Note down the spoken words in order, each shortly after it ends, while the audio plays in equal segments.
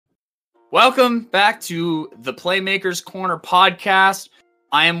Welcome back to the Playmakers Corner podcast.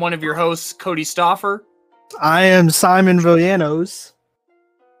 I am one of your hosts, Kodey Stoffer. I am Simon Villanos.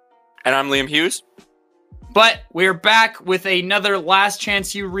 And I'm Liam Hughes. But we're back with another Last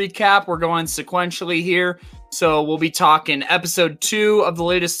Chance U recap. We're going sequentially here. So we'll be talking episode 2 of the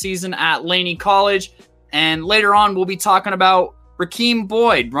latest season at Laney College. And later on, we'll be talking about Rakeem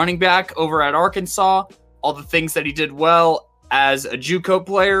Boyd, running back over at Arkansas. All the things that he did well as a JUCO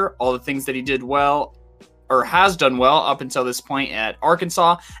player, all the things that he did well or has done well up until this point at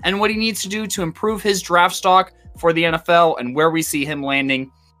Arkansas, and what he needs to do to improve his draft stock for the NFL and where we see him landing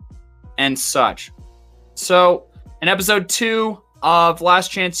and such. So in episode 2 of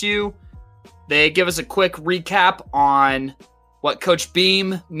Last Chance U, they give us a quick recap on what Coach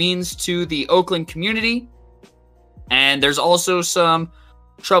Beam means to the Oakland community. And there's also some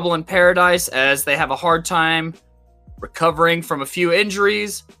trouble in paradise as they have a hard time recovering from a few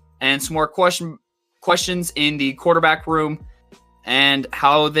injuries and some more questions in the quarterback room and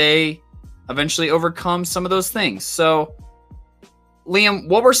how they eventually overcome some of those things. So, Liam,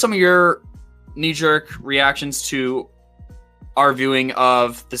 what were some of your knee-jerk reactions to our viewing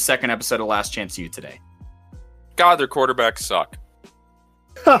of the second episode of Last Chance U today? God, their quarterbacks suck.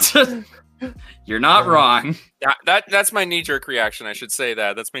 You're not wrong. That's my knee-jerk reaction. I should say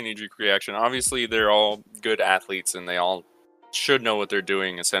that. That's my knee-jerk reaction. Obviously, they're all good athletes, and they all should know what they're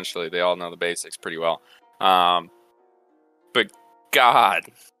doing, essentially. They all know the basics pretty well. But, God,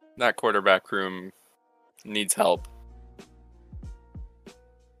 that quarterback room needs help.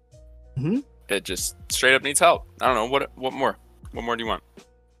 Mm-hmm. It just straight up needs help. I don't know. What more? What more do you want?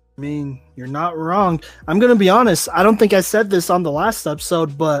 I mean, you're not wrong. I'm going to be honest. I don't think I said this on the last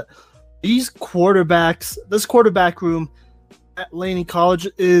episode, but this quarterback room at Laney College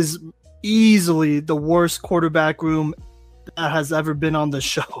is easily the worst quarterback room that has ever been on the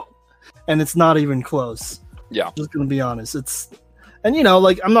show. And it's not even close. Yeah. Just going to be honest. I'm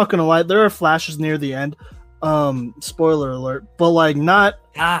not going to lie. There are flashes near the end. Spoiler alert. But, not...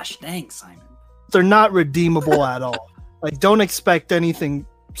 Gosh, thanks, Simon. They're not redeemable at all. Don't expect anything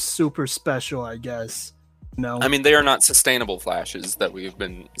super special, I guess. No. I mean, they are not sustainable flashes that we've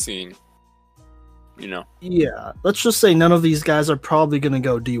been seeing. Yeah, let's just say none of these guys are probably going to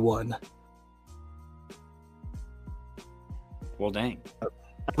go D1. Well, dang.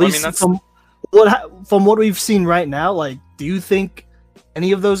 At least from what we've seen right now, do you think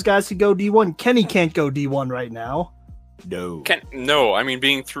any of those guys could go D1? Kenny can't go D1 right now. No. No, I mean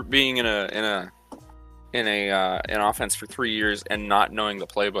being in an offense for 3 years and not knowing the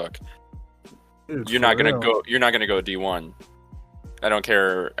playbook, Dude, you're not gonna go D1. I don't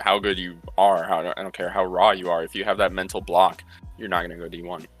care how good you are. I don't care how raw you are. If you have that mental block, you're not gonna go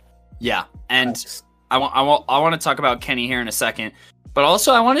D1. Yeah, and I want to talk about Kenny here in a second, but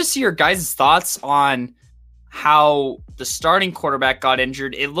also I want to see your guys' thoughts on how the starting quarterback got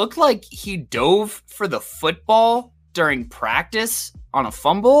injured. It looked like he dove for the football during practice on a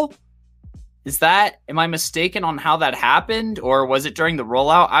fumble. Am I mistaken on how that happened, or was it during the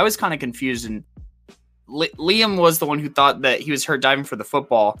rollout? I was kind of confused, and Liam was the one who thought that he was hurt diving for the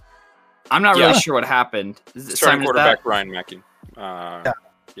football. I'm not really sure what happened. Starting quarterback Ryan Mackey.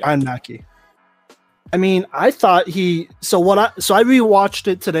 Ryan Mackey. I mean, I thought I rewatched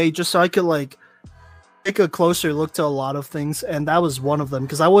it today just so I could take a closer look to a lot of things, and that was one of them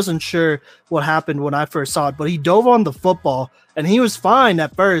because I wasn't sure what happened when I first saw it. But he dove on the football, and he was fine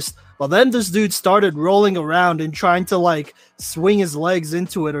at first. Well, then this dude started rolling around and trying to swing his legs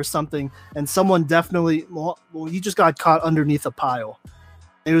into it or something, and someone definitely he just got caught underneath a pile.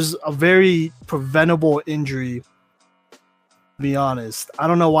 It was a very preventable injury, to be honest. I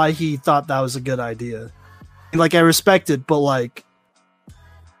don't know why he thought that was a good idea. I respect it, but I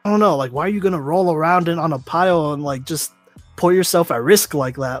don't know, why are you gonna roll around on a pile and just put yourself at risk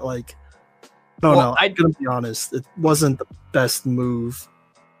like that? I'm gonna be honest, it wasn't the best move.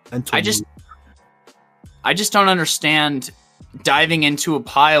 I just don't understand diving into a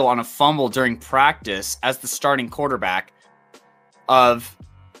pile on a fumble during practice as the starting quarterback of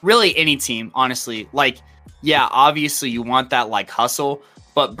really any team, honestly. Yeah, obviously you want that hustle,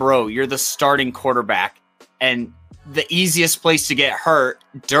 but bro, you're the starting quarterback, and the easiest place to get hurt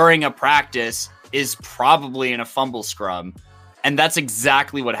during a practice is probably in a fumble scrum, and that's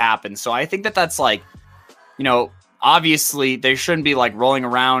exactly what happened. So I think that's obviously they shouldn't be rolling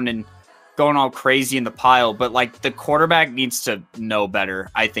around and going all crazy in the pile, but the quarterback needs to know better,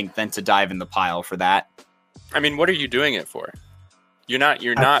 I think, than to dive in the pile for that. I mean, what are you doing it for? You're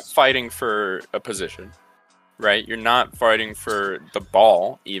not fighting for a position, right? You're not fighting for the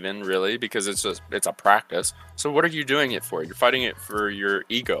ball even, really, because it's a practice. So what are you doing it for? You're fighting it for your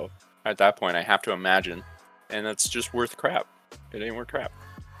ego. at that point, I have to imagine. And that's just worth crap. It ain't worth crap.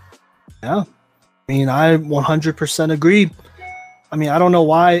 Yeah. I mean, I 100% agree. I mean, I don't know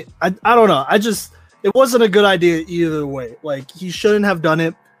why. I don't know. It wasn't a good idea either way. Like, he shouldn't have done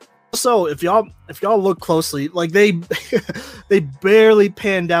it. So if y'all look closely, like they barely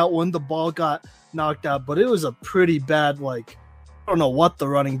panned out when the ball got knocked out, but it was a pretty bad, like, I don't know what the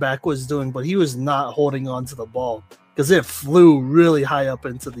running back was doing, but he was not holding on to the ball because it flew really high up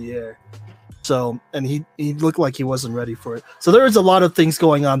into the air. So, and he looked like he wasn't ready for it. So there was a lot of things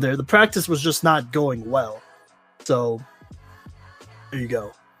going on there. The practice was just not going well. So there you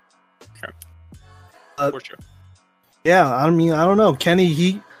go. Okay. For sure. Yeah, I mean, I don't know. Kenny,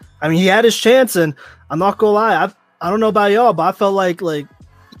 he had his chance, and I'm not gonna lie. I don't know about y'all, but I felt like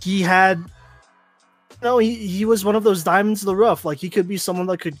he had, he was one of those diamonds in the rough. Like, he could be someone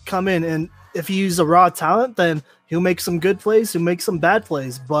that could come in, and if he's a raw talent, then he'll make some good plays, he'll make some bad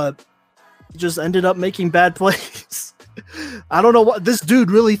plays, but he just ended up making bad plays. I don't know what this dude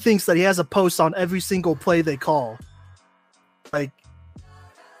really thinks, that he has a post on every single play they call. Like,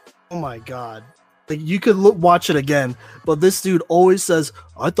 oh my God. Like, you could watch it again, but this dude always says,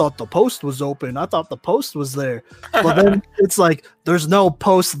 I thought the post was open. I thought the post was there. But then it's like, there's no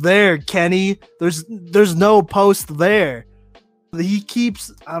post there, Kenny. There's no post there. He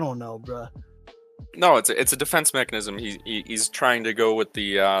keeps, I don't know, bruh. No, it's a defense mechanism. He's trying to go with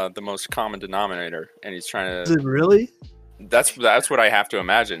the most common denominator, and he's trying to. Is it really? That's what I have to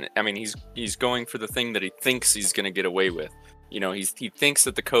imagine. I mean, he's going for the thing that he thinks he's going to get away with. He thinks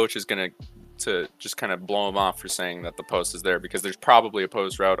that the coach is going to just kind of blow him off for saying that the post is there, because there's probably a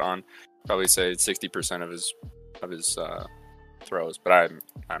post route on, probably say 60% of his throws, but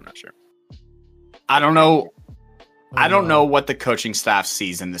I'm not sure. I don't know. I don't know what the coaching staff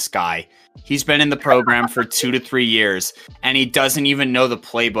sees in this guy. He's been in the program for 2 to 3 years, and he doesn't even know the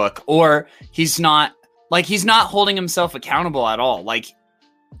playbook, or he's not holding himself accountable at all. Like,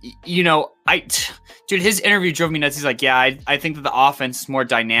 dude, his interview drove me nuts. He's like, yeah, I think that the offense is more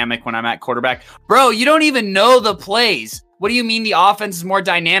dynamic when I'm at quarterback. Bro, you don't even know the plays. What do you mean the offense is more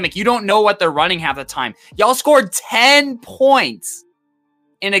dynamic? You don't know what they're running half the time. Y'all scored 10 points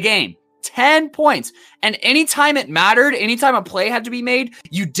in a game. 10 points. And anytime it mattered, anytime a play had to be made,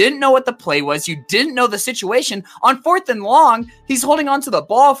 you didn't know what the play was. You didn't know the situation. On 4th and long, he's holding on to the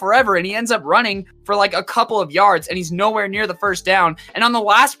ball forever, and he ends up running for like a couple of yards, and he's nowhere near the first down. And on the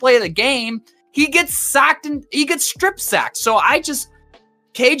last play of the game, he gets sacked and he gets strip sacked. So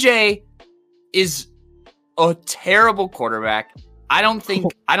KJ is a terrible quarterback. I don't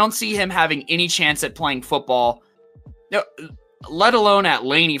see him having any chance at playing football. No, let alone at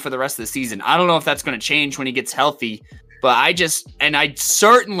Laney for the rest of the season. I don't know if that's going to change when he gets healthy, but I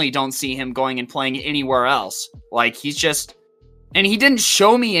certainly don't see him going and playing anywhere else. Like, he didn't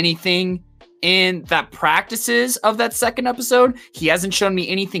show me anything in that practices of that second episode. He hasn't shown me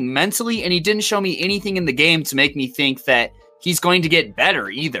anything mentally, and he didn't show me anything in the game to make me think that he's going to get better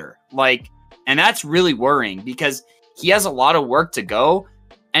either. Like, and that's really worrying, because he has a lot of work to go,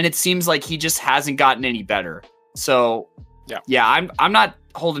 and it seems like he just hasn't gotten any better. So, yeah, I'm not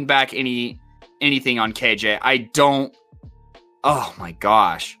holding back anything on KJ. I don't. Oh my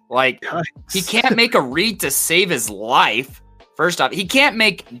gosh! Like, he can't make a read to save his life. First off, he can't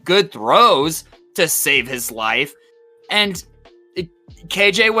make good throws to save his life, and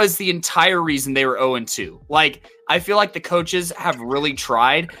KJ was the entire reason they were 0-2. Like, I feel like the coaches have really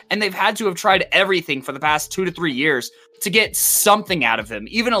tried, and they've had to have tried everything for the past 2 to 3 years to get something out of him,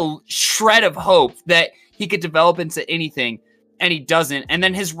 even a shred of hope that he could develop into anything, and he doesn't. And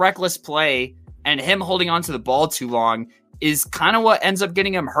then his reckless play and him holding onto the ball too long is kind of what ends up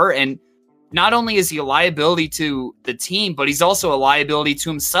getting him hurt. And not only is he a liability to the team, but he's also a liability to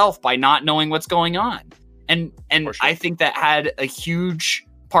himself by not knowing what's going on. And sure. I think that had a huge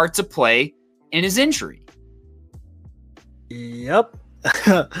part to play in his injury. Yep.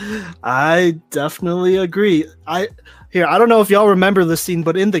 I definitely agree. I don't know if y'all remember this scene,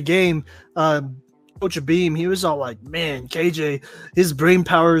 but in the game, Coach Beam, he was all like, man, KJ, his brain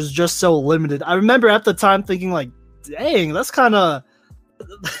power is just so limited. I remember at the time thinking, like, dang, that's kind of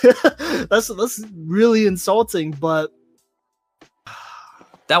that's really insulting, but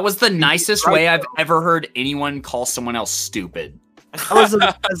that was the nicest way I've ever heard anyone call someone else stupid.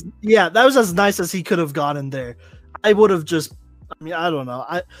 That was as nice as he could have gotten there. I would have just, I don't know.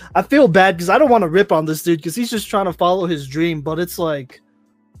 I feel bad because I don't want to rip on this dude because he's just trying to follow his dream, but it's like,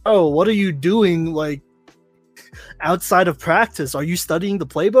 oh, what are you doing, like, outside of practice? Are you studying the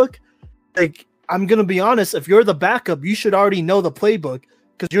playbook? Like, I'm going to be honest, if you're the backup, you should already know the playbook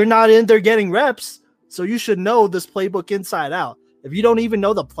because you're not in there getting reps, so you should know this playbook inside out. If you don't even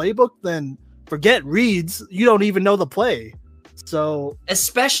know the playbook, then forget reads. You don't even know the play. So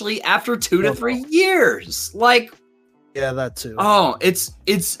especially after 2 to 3 years, like, yeah, that too. Oh, it's.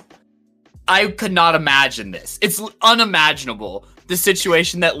 I could not imagine this. It's unimaginable, the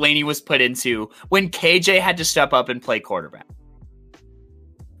situation that Laney was put into when KJ had to step up and play quarterback.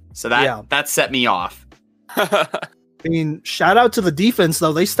 So that set me off. I mean, shout out to the defense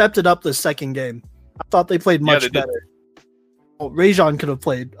though. They stepped it up the second game. I thought they played much better. Well, Rajon could have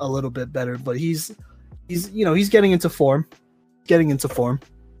played a little bit better, but he's getting into form.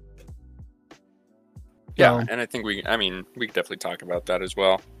 Yeah, and I think we could definitely talk about that as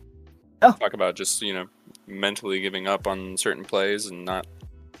well. Yeah. Talk about just, mentally giving up on certain plays and not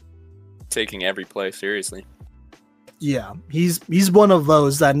taking every play seriously. Yeah, he's one of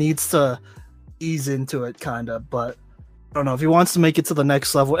those that needs to ease into it, kind of. But I don't know if he wants to make it to the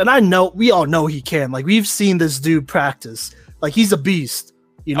next level. And we all know he can. Like, we've seen this dude practice. Like, he's a beast.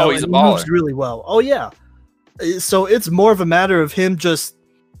 He's a baller. He moves really well. Oh yeah. So it's more of a matter of him just.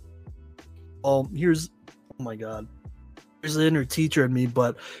 Oh my God. There's the inner teacher in me,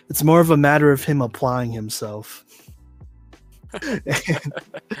 but it's more of a matter of him applying himself. I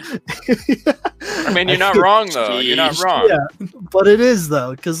mean, you're not wrong, though. You're not wrong. Yeah, but it is,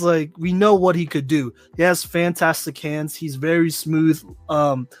 though, because, like, we know what he could do. He has fantastic hands. He's very smooth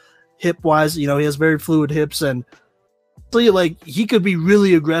hip-wise. He has very fluid hips. And, so, like, he could be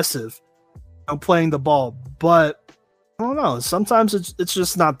really aggressive playing the ball. But, I don't know. Sometimes it's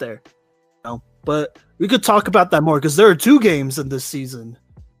just not there. But we could talk about that more because there are 2 games in this season.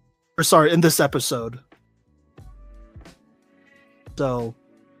 In this episode. So,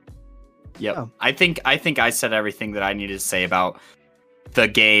 yep. Yeah. I think I said everything that I needed to say about the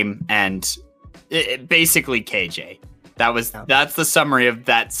game and basically KJ. That's the summary of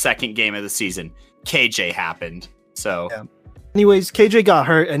that second game of the season. KJ happened. So, yeah. Anyways, KJ got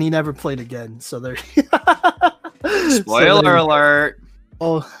hurt and he never played again. So there. Spoiler alert.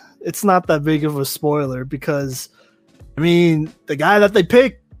 Oh. It's not that big of a spoiler because, the guy that they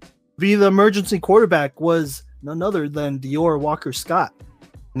picked to be the emergency quarterback was none other than Dior Walker-Scott.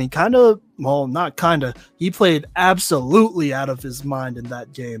 And he played absolutely out of his mind in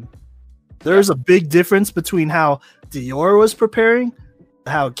that game. There's a big difference between how Dior was preparing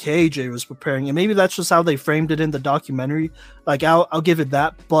and how KJ was preparing. And maybe that's just how they framed it in the documentary. Like, I'll give it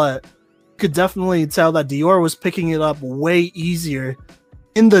that. But you could definitely tell that Dior was picking it up way easier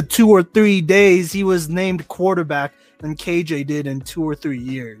in the 2 or 3 days he was named quarterback than KJ did in 2 or 3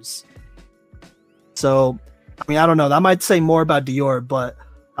 years. So, I don't know. That might say more about Dior, but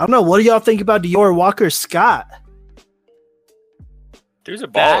I don't know. What do y'all think about Dior Walker-Scott? Dude's a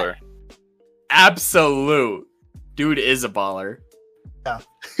baller. Absolute. Dude is a baller. Yeah.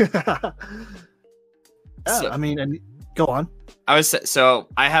 And go on. I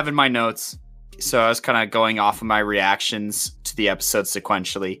have in my notes. So I was kind of going off of my reactions to the episode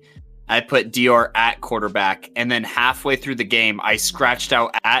sequentially. I put Dior at quarterback, and then halfway through the game, I scratched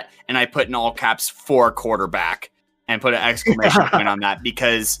out at, and I put in all caps for quarterback, and put an exclamation point on that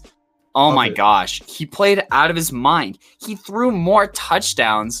because, oh my gosh, he played out of his mind. He threw more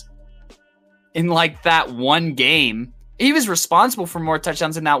touchdowns in like that one game. He was responsible for more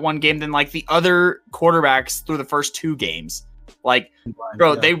touchdowns in that one game than like the other quarterbacks through the first 2 games. Like,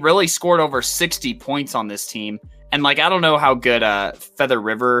 bro, they really scored over 60 points on this team. And, like, I don't know how good Feather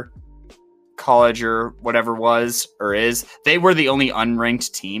River College or whatever was or is. They were the only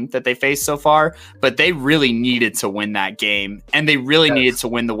unranked team that they faced so far. But they really needed to win that game. And they really needed to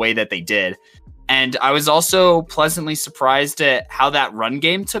win the way that they did. And I was also pleasantly surprised at how that run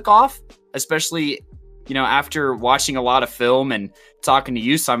game took off. Especially, after watching a lot of film and talking to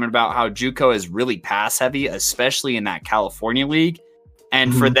you, Simon, about how JUCO is really pass heavy, especially in that California league.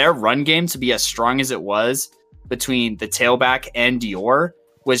 And for their run game to be as strong as it was between the tailback and Dior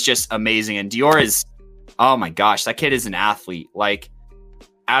was just amazing. And Dior is, oh my gosh, that kid is an athlete, like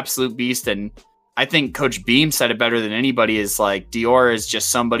absolute beast. And I think Coach Beam said it better than anybody is like, Dior is just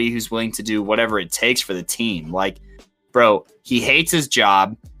somebody who's willing to do whatever it takes for the team. Like, bro, he hates his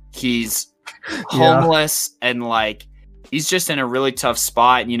job. He's homeless and like he's just in a really tough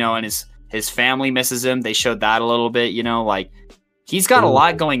spot, and his family misses him. They showed that a little bit, like he's got a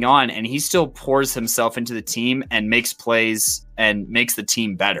lot going on and he still pours himself into the team and makes plays and makes the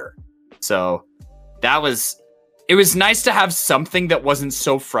team better. So it was nice to have something that wasn't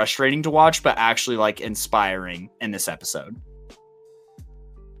so frustrating to watch, but actually like inspiring in this episode.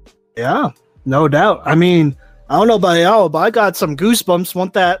 Yeah, no doubt. I don't know about y'all, but I got some goosebumps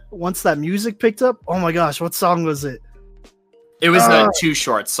once that music picked up. Oh my gosh, what song was it? It was the Too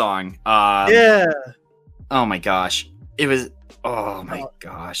Short song. Yeah. Oh my gosh. It was Oh my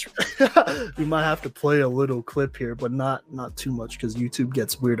gosh. We might have to play a little clip here, but not too much because YouTube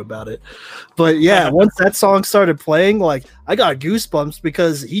gets weird about it. But yeah, once that song started playing, like I got goosebumps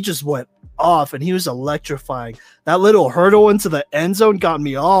because he just went off and he was electrifying. That little hurdle into the end zone got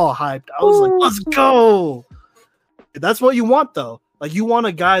me all hyped. I was like, let's go. That's what you want though. Like you want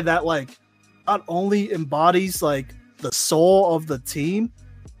a guy that like not only embodies like the soul of the team,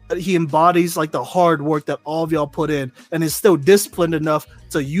 but he embodies like the hard work that all of y'all put in and is still disciplined enough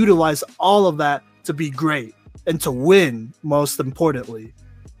to utilize all of that to be great and to win, most importantly.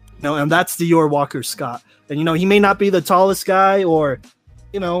 You know, and that's Dior Walker-Scott. And you know, he may not be the tallest guy or,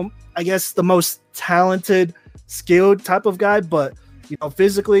 you know, I guess the most talented, skilled type of guy, but you know,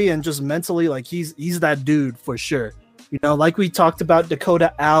 physically and just mentally, like he's that dude for sure. You know, like we talked about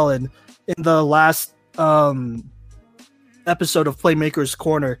Dakota Allen in the last episode of Playmakers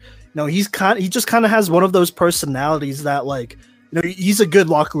Corner. You know, he just kind of has one of those personalities that, like, you know, he's a good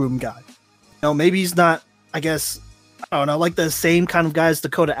locker room guy. You know, maybe he's not, I guess, I don't know, like the same kind of guy as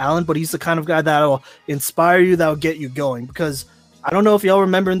Dakota Allen, but he's the kind of guy that'll inspire you, that'll get you going. Because I don't know if y'all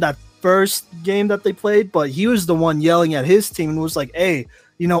remember in that first game that they played, but he was the one yelling at his team and was like, hey,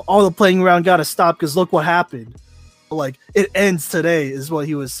 you know, all the playing around got to stop because look what happened. Like, it ends today is what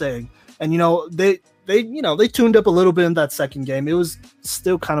he was saying. And, you know, they tuned up a little bit in that second game. It was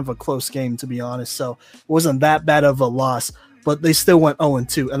still kind of a close game, to be honest. So it wasn't that bad of a loss, but they still went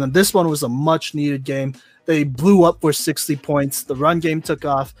 0-2. And then this one was a much needed game. They blew up for 60 points. The run game took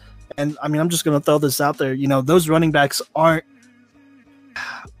off. And I mean, I'm just going to throw this out there. You know, those running backs aren't,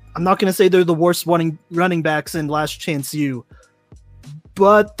 I'm not going to say they're the worst running backs in Last Chance U,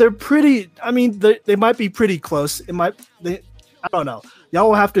 but they're pretty, I mean, they might be pretty close. I don't know. Y'all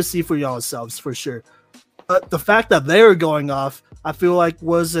will have to see for yourselves for sure. But the fact that they were going off, I feel like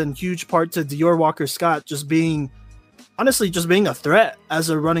was in huge part to Dior Walker-Scott just being a threat as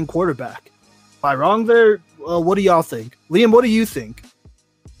a running quarterback. Am I wrong there? What do y'all think? Liam, what do you think?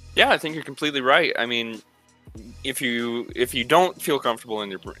 Yeah, I think you're completely right. I mean, if you don't feel comfortable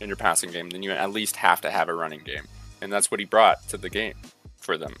in your passing game, then you at least have to have a running game. And that's what he brought to the game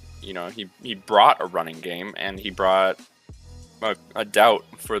for them. You know, he brought a running game and he brought a doubt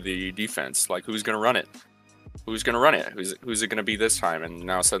for the defense. Like, who's going to run it? Who's going to run it? Who's it going to be this time? And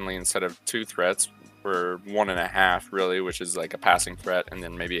now suddenly, instead of 2 threats, we're 1.5 really, which is like a passing threat and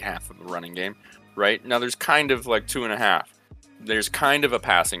then maybe half of the running game, right? Now there's kind of like 2.5. There's kind of a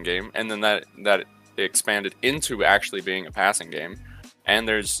passing game, and then that expanded into actually being a passing game. And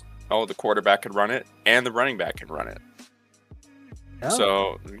there's, the quarterback could run it and the running back can run it. Oh.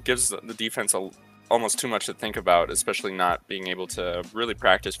 So it gives the defense almost too much to think about, especially not being able to really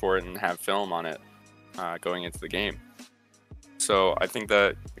practice for it and have film on it going into the game. So I think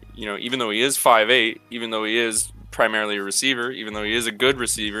that, you know, even though he is 5'8", even though he is primarily a receiver, even though he is a good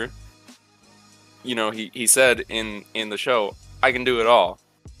receiver, you know, he said in the show, I can do it all.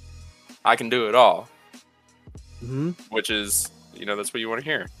 I can do it all. Mm-hmm. Which is, you know, that's what you want to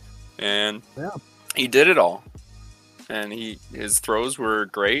hear. And he did it all. And his throws were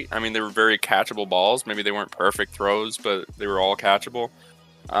great. I mean, they were very catchable balls. Maybe they weren't perfect throws, but they were all catchable.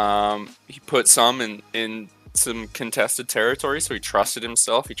 He put some in some contested territory, so he trusted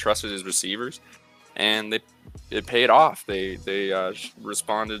himself. He trusted his receivers, and it paid off. They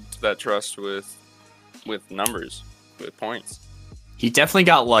responded to that trust with numbers, with points. He definitely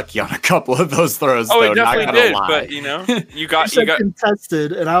got lucky on a couple of those throws. Oh, though, he definitely did. Lie. But you know, you got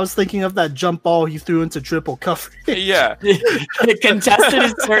contested, and I was thinking of that jump ball he threw into triple coverage. Yeah, contested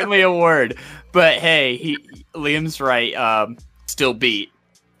is certainly a word, but hey, Liam's right. Still beat.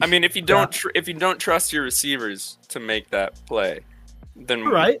 I mean, if you don't trust your receivers to make that play,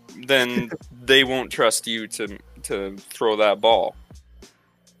 then then they won't trust you to throw that ball.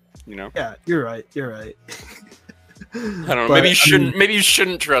 You know? Yeah, you're right. You're right. I don't know. But, maybe you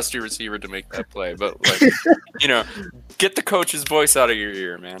shouldn't trust your receiver to make that play, but like, you know, get the coach's voice out of your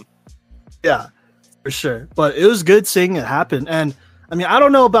ear, man. Yeah, for sure. But it was good seeing it happen. And I mean, I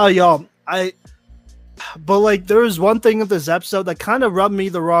don't know about y'all. But like, there was one thing of this episode that kind of rubbed me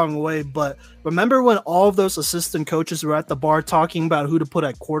the wrong way. But remember when all of those assistant coaches were at the bar talking about who to put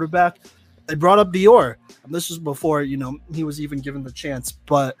at quarterback? They brought up Dior. And this was before, you know, he was even given the chance.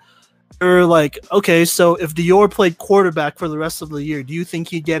 But they were like, okay, so if Dior played quarterback for the rest of the year, do you think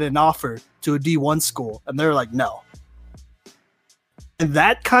he'd get an offer to a D1 school? And they're like, no. And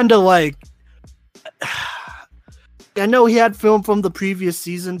that kind of like, I know he had film from the previous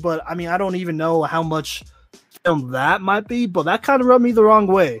season, but I mean, I don't even know how much film that might be, but that kind of rubbed me the wrong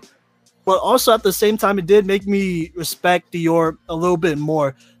way. But also at the same time, it did make me respect Dior a little bit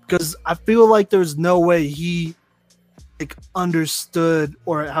more, because I feel like there's no way he like understood,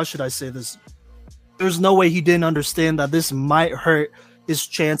 or how should I say this? There's no way he didn't understand that this might hurt his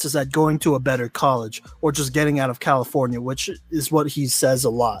chances at going to a better college or just getting out of California, which is what he says a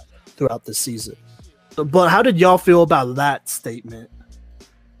lot throughout the season. But how did y'all feel about that statement?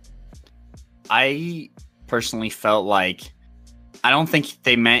 I personally felt like I don't think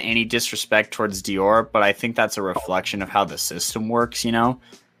they meant any disrespect towards Dior, but I think that's a reflection of how the system works, you know,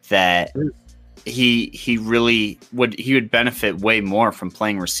 that he really would benefit way more from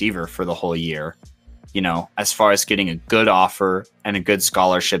playing receiver for the whole year, you know, as far as getting a good offer and a good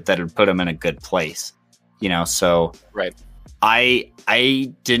scholarship that would put him in a good place, you know. So right.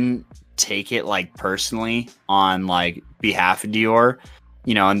 I didn't take it like personally on like behalf of Dior,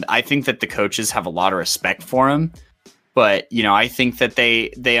 you know, and I think that the coaches have a lot of respect for him. But, you know, I think that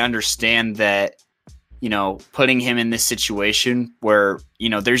they understand that, you know, putting him in this situation where, you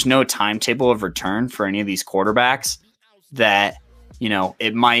know, there's no timetable of return for any of these quarterbacks, that, you know,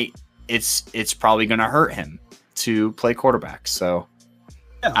 it's probably going to hurt him to play quarterback. So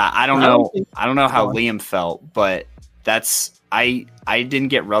yeah, I don't know how Liam felt, but I didn't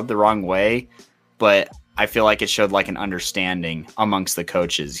get rubbed the wrong way, but I feel like it showed like an understanding amongst the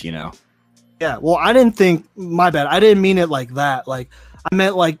coaches, you know? Yeah, well, I didn't think, my bad, I didn't mean it like that. Like, I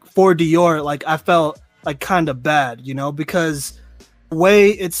meant like for Dior, like I felt like kind of bad, you know, because the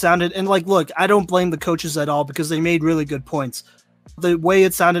way it sounded, and like, look, I don't blame the coaches at all because they made really good points. The way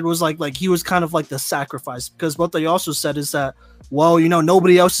it sounded was like he was kind of like the sacrifice, because what they also said is that, well, you know,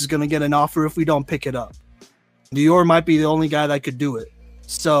 nobody else is going to get an offer if we don't pick it up. Dior might be the only guy that could do it.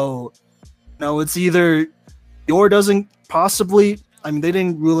 So, you know, it's either Dior doesn't possibly, I mean, they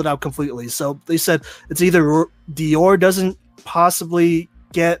didn't rule it out completely. So they said it's either Dior doesn't possibly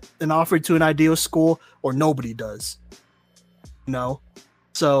get an offer to an ideal school or nobody does. You know?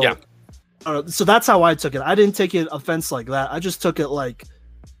 So, yeah. So that's how I took it. I didn't take it offense like that. I just took it like,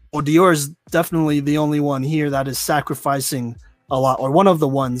 well, Dior is definitely the only one here that is sacrificing a lot, or one of the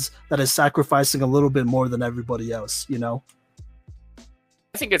ones that is sacrificing a little bit more than everybody else, you know?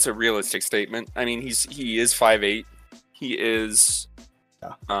 I think it's a realistic statement. I mean, he is 5'8". He is,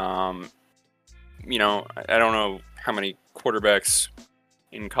 you know, I don't know how many quarterbacks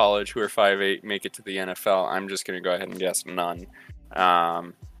in college who are 5'8" make it to the NFL. I'm just going to go ahead and guess none.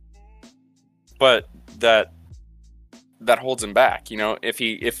 But that holds him back. You know,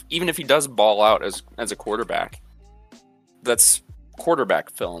 even if he does ball out as a quarterback, that's quarterback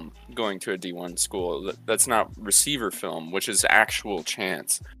film going to a D1 school. That's not receiver film, which is actual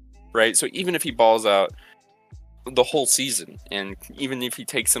chance, right? So even if he balls out the whole season, and even if he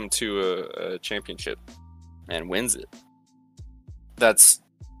takes them to a championship and wins it, that's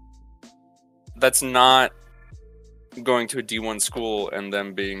not going to a D1 school and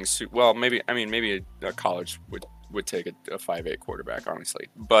them being well, maybe a college would take a 5'8" quarterback, honestly,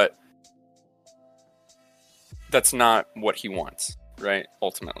 but that's not what he wants, right?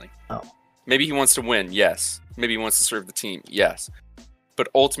 Ultimately. Oh. Maybe he wants to win, yes. Maybe he wants to serve the team, yes. But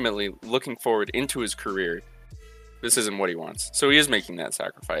ultimately, looking forward into his career, this isn't what he wants. So he is making that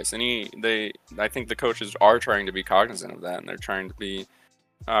sacrifice. And I think the coaches are trying to be cognizant of that, and they're trying to be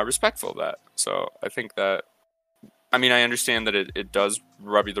respectful of that. So I think that, I mean, I understand that it does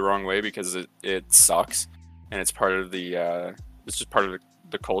rub you the wrong way because it sucks. And it's part of it's just part of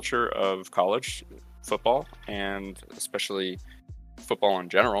the culture of college football, and especially football in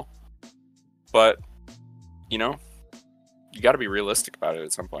general. But, you know, you got to be realistic about it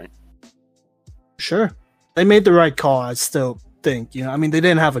at some point. Sure. They made the right call, I still think. You know, I mean, they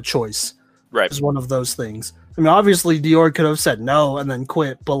didn't have a choice. Right. It's one of those things. I mean, obviously, Dior could have said no and then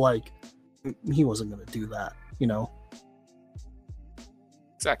quit, but, like, he wasn't going to do that, you know?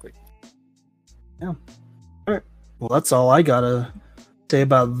 Exactly. Yeah. All right. Well, that's all I got to say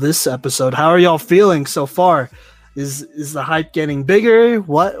about this episode. How are y'all feeling so far? Is the hype getting bigger?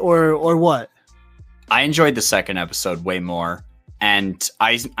 What or what? I enjoyed the second episode way more, and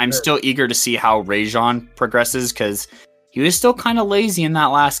I'm still eager to see how Rajon progresses, because he was still kind of lazy in that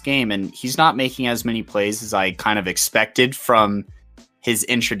last game, and he's not making as many plays as I kind of expected from his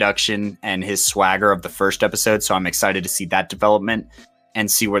introduction and his swagger of the first episode. So I'm excited to see that development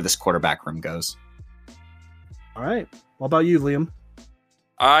and see where this quarterback room goes. All right. What about you, Liam?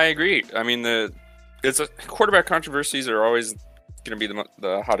 I agree. I mean, quarterback controversies are always going to be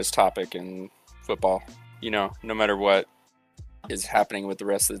the hottest topic in football, you know, no matter what is happening with the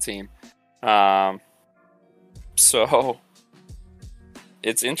rest of the team. So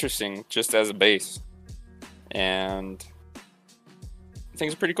it's interesting just as a base, and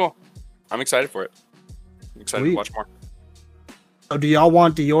things are pretty cool. I'm excited for it. I'm excited to watch more. So do y'all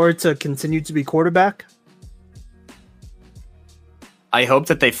want Dior to continue to be quarterback? I hope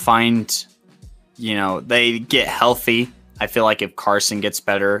that they find, they get healthy. I feel like if Carson gets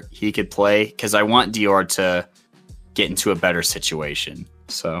better, he could play because I want Dior to get into a better situation.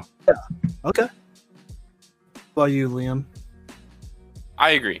 So, yeah. Okay. What about you, Liam?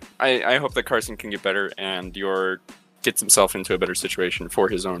 I agree. I hope that Carson can get better and Dior gets himself into a better situation for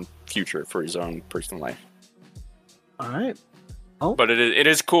his own future, for his own personal life. All right. Oh. But it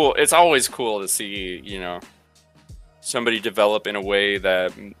is cool. It's always cool to see, somebody develop in a way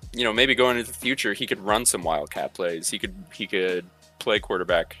that, maybe going into the future, he could run some wildcat plays. He could play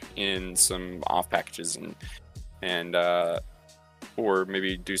quarterback in some off packages and or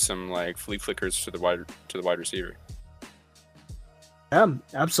maybe do some like flea flickers to the wide receiver. Yeah,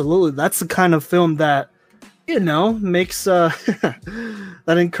 absolutely. That's the kind of film that, makes that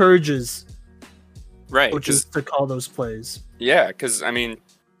encourages coaches to call those plays. Yeah, because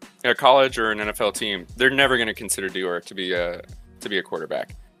a college or an NFL team, they're never going to consider Dior to be a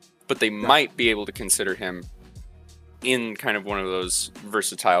quarterback, but they might be able to consider him in kind of one of those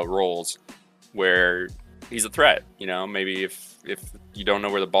versatile roles where he's a threat. Maybe if you don't know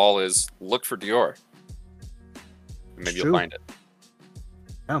where the ball is, look for Dior. Maybe you'll find it.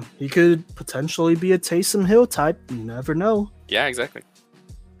 Yeah, he could potentially be a Taysom Hill type. You never know. Yeah, exactly.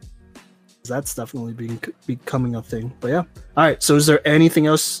 That's definitely becoming a thing. But yeah. All right. So is there anything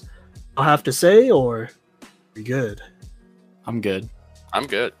else I'll have to say, or are we good? I'm good.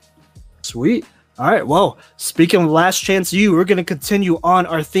 Sweet. All right. Well, speaking of Last Chance U, we're going to continue on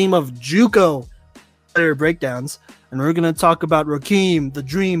our theme of JUCO player breakdowns, and we're going to talk about Rakeem, the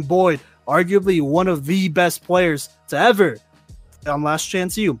Dream Boyd, arguably one of the best players to ever on Last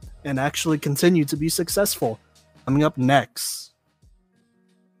Chance U, and actually continue to be successful. Coming up next.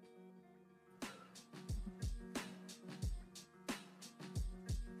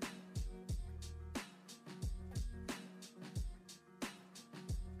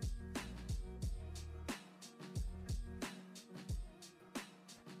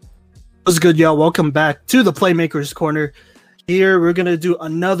 What's good, y'all? Welcome back to the Playmakers Corner. Here, we're going to do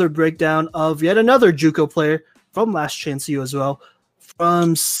another breakdown of yet another JUCO player from Last Chance U as well.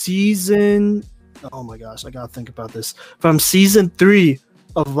 From season... Oh my gosh, I got to think about this. From season 3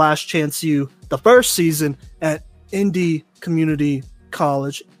 of Last Chance U, the first season at Indy Community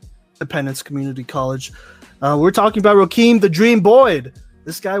College, Independence Community College. We're talking about Rakeem, the Dream Boyd.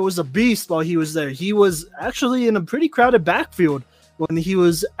 This guy was a beast while he was there. He was actually in a pretty crowded backfield when he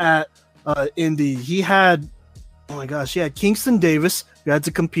was at Indy. He had Kingston Davis, who had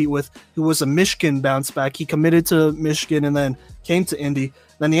to compete with, who was a Michigan bounce back. He committed to Michigan and then came to Indy.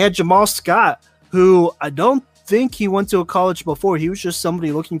 Then he had Jamal Scott, who I don't think he went to a college before. He was just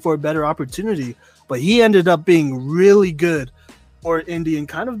somebody looking for a better opportunity, but he ended up being really good for Indy and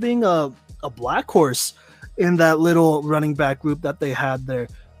kind of being a black horse in that little running back group that they had there.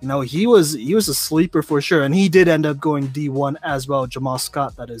 He was a sleeper for sure, and he did end up going D1 as well, Jamal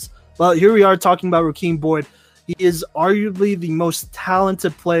Scott, that is. But here we are talking about Rakeem Boyd. He is arguably the most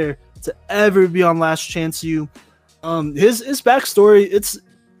talented player to ever be on Last Chance U. His backstory,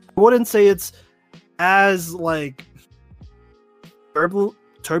 I wouldn't say it's as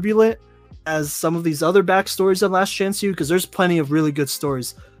turbulent as some of these other backstories on Last Chance U, because there's plenty of really good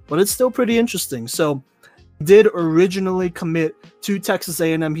stories, but it's still pretty interesting. So did originally commit to Texas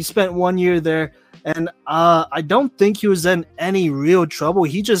A&M. He spent 1 year there, and I don't think he was in any real trouble.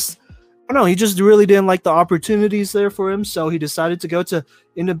 He just really didn't like the opportunities there for him, so he decided to go to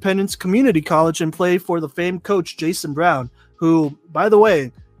Independence Community College and play for the famed coach Jason Brown, who, by the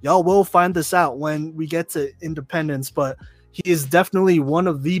way, y'all will find this out when we get to Independence, but he is definitely one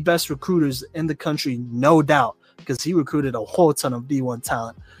of the best recruiters in the country, no doubt, because he recruited a whole ton of D1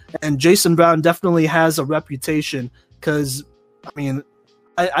 talent. And Jason Brown definitely has a reputation because,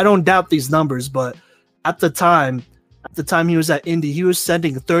 I don't doubt these numbers, but at the time he was at Indy, he was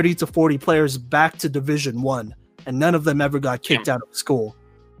sending 30 to 40 players back to Division I, and none of them ever got kicked out of school.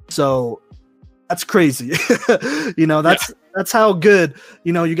 So that's crazy. That's how good,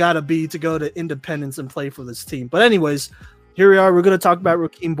 you got to be to go to Independence and play for this team. But anyways, here we are. We're going to talk about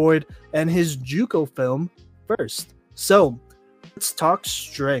Rakeem Boyd and his JUCO film first. So let's talk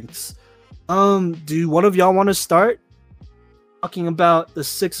strengths. Do one of y'all want to start talking about the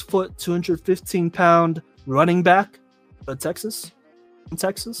 6 foot, 215 pound running back of Texas?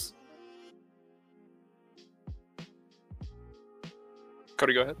 Kodey,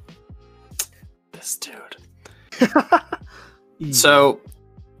 go ahead. This dude. So,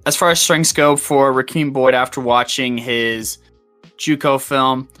 as far as strengths go for Rakeem Boyd after watching his JUCO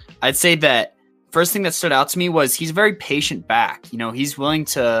film, I'd say that first thing that stood out to me was he's a very patient back. He's willing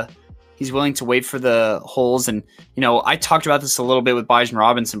to He's willing to wait for the holes. And, I talked about this a little bit with Bijan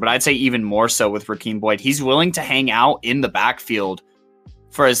Robinson, but I'd say even more so with Rakeem Boyd. He's willing to hang out in the backfield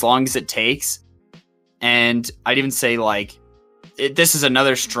for as long as it takes. And I'd even say, this is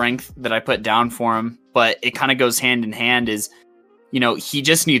another strength that I put down for him, but it kind of goes hand in hand is, he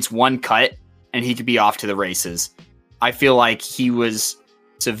just needs one cut and he could be off to the races. I feel like he was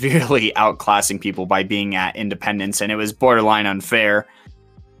severely outclassing people by being at Independence, and it was borderline unfair.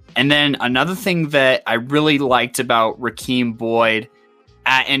 And then another thing that I really liked about Rakeem Boyd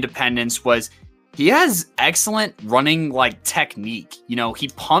at Independence was he has excellent running technique. He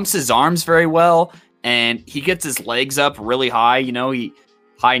pumps his arms very well and he gets his legs up really high. He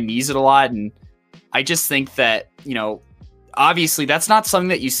high knees it a lot. And I just think that, obviously that's not something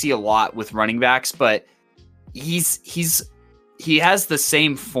that you see a lot with running backs, but he has the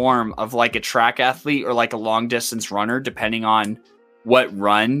same form of a track athlete or a long distance runner, depending on what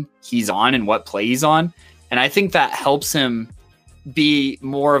run he's on and what play he's on. And I think that helps him be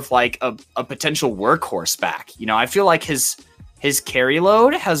more of a potential workhorse back. I feel like his carry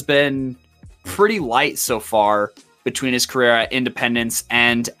load has been pretty light so far between his career at Independence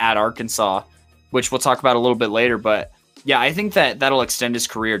and at Arkansas, which we'll talk about a little bit later. But yeah, I think that that'll extend his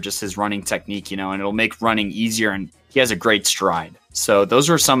career, just his running technique, and it'll make running easier, and he has a great stride. So those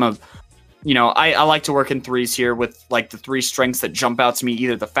are some of, I like to work in threes here with the three strengths that jump out to me,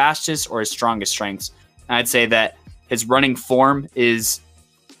 either the fastest or his strongest strengths. And I'd say that his running form is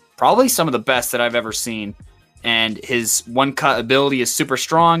probably some of the best that I've ever seen. And his one cut ability is super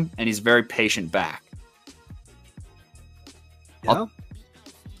strong, and he's very patient back. Yeah.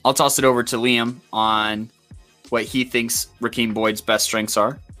 I'll toss it over to Liam on what he thinks Rakeem Boyd's best strengths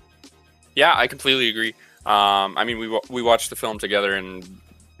are. Yeah, I completely agree. We watched the film together, and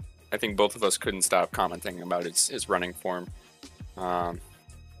I think both of us couldn't stop commenting about his running form,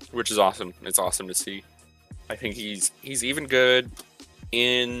 which is awesome. It's awesome to see. I think he's even good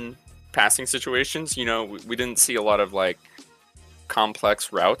in passing situations. We didn't see a lot of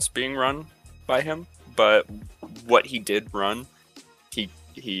complex routes being run by him, but what he did run,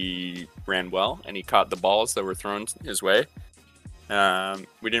 he ran well, and he caught the balls that were thrown his way. I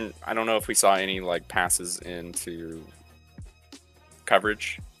don't know if we saw any passes into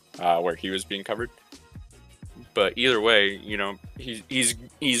coverage where he was being covered, but either way,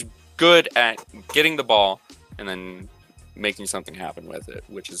 he's good at getting the ball and then making something happen with it,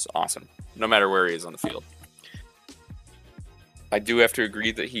 which is awesome, no matter where he is on the field. I do have to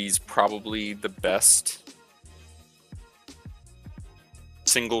agree that he's probably the best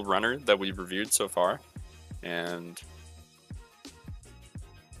single runner that we've reviewed so far, and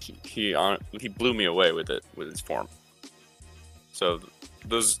he blew me away with his form. So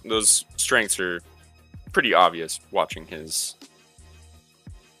those strengths are pretty obvious watching his,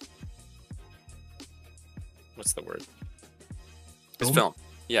 what's the word? His film.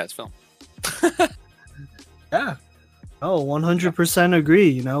 Yeah, his film. Yeah. Oh, 100%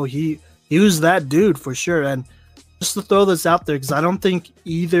 agree. He was that dude for sure. And just to throw this out there, because I don't think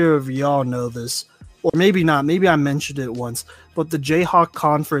either of y'all know this, or maybe not. Maybe I mentioned it once, but the Jayhawk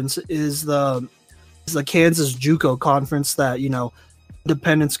Conference is the Kansas JUCO conference that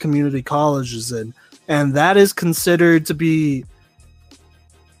Independence Community College is in, and that is considered to be,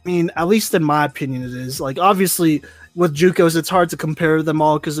 at least in my opinion, it is. Obviously, with JUCOs, it's hard to compare them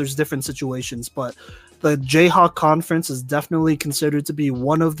all because there's different situations, but the Jayhawk Conference is definitely considered to be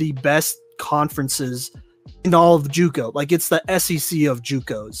one of the best conferences in all of JUCO. It's the SEC of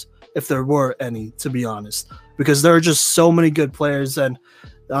JUCOs, if there were any, to be honest, because there are just so many good players. And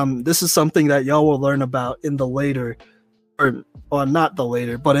this is something that y'all will learn about in the later, or not the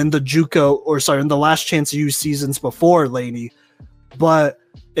later, but in the JUCO, in the Last Chance U seasons before Laney. But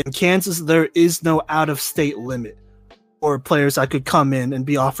in Kansas, there is no out-of-state limit or players that could come in and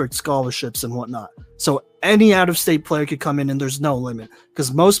be offered scholarships and whatnot. So any out-of-state player could come in, and there's no limit,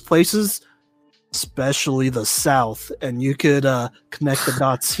 because most places, especially the South, and you could connect the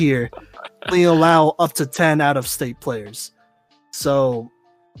dots here, only allow up to 10 out-of-state players. So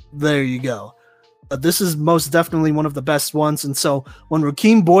there you go. This is most definitely one of the best ones. And so when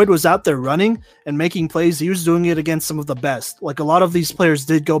Rakeem Boyd was out there running and making plays, he was doing it against some of the best. A lot of these players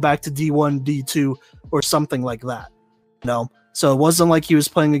did go back to D1, D2, or something like that. So it wasn't like he was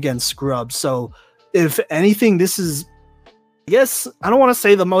playing against scrubs. So if anything, this is, I guess, I don't want to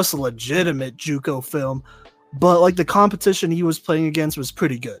say the most legitimate JUCO film, but the competition he was playing against was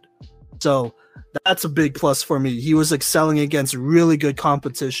pretty good. So that's a big plus for me. He was excelling against really good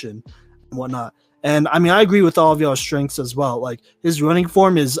competition and whatnot. And I agree with all of y'all's strengths as well. His running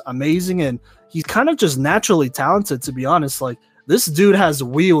form is amazing, and he's kind of just naturally talented, to be honest. this dude has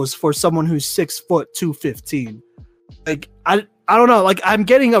wheels for someone who's 6 foot 215. Like I don't know. Like I'm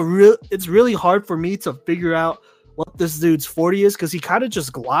getting it's really hard for me to figure out what this dude's 40 is because he kind of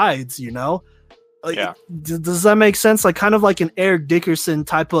just glides, you know? Like, Yeah. Does that make sense? Like kind of like an Eric Dickerson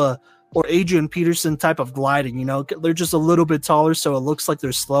type of or Adrian Peterson type of gliding, you know? They're just a little bit taller, so it looks like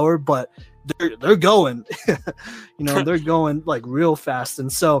they're slower, but they're going, you know, they're going like real fast.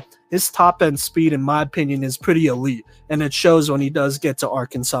 And so his top end speed, in my opinion, is pretty elite. And it shows when he does get to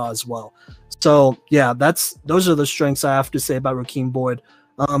Arkansas as well. So yeah, those are the strengths I have to say about Rakeem Boyd.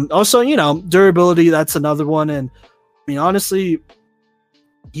 Also, you know, durability, that's another one. And I mean, honestly,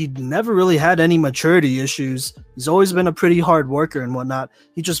 he never really had any maturity issues. He's always been a pretty hard worker and whatnot.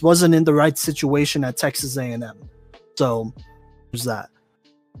 He just wasn't in the right situation at Texas A&M. So there's that.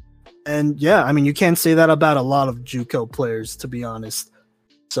 And yeah, I mean, you can't say that about a lot of JUCO players, to be honest.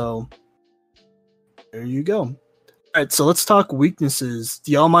 So there you go. All right, so let's talk weaknesses.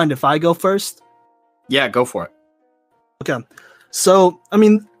 Do y'all mind if I go first? Yeah, go for it. Okay. So, I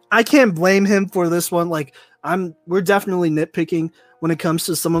mean, I can't blame him for this one. Like, we're definitely nitpicking when it comes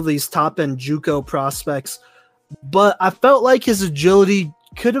to some of these top-end JUCO prospects. But I felt like his agility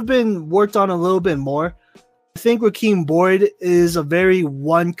could have been worked on a little bit more. I think Rakeem Boyd is a very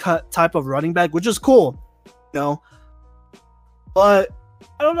one-cut type of running back, which is cool, you know. But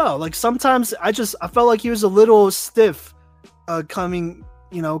I don't know. Like sometimes I felt like he was a little stiff, coming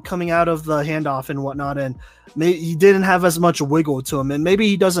out of the handoff and whatnot, and he didn't have as much wiggle to him. And maybe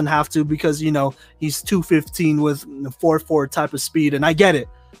he doesn't have to because you know he's 215 with 4.4 type of speed, and I get it.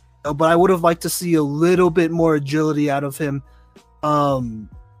 But I would have liked to see a little bit more agility out of him.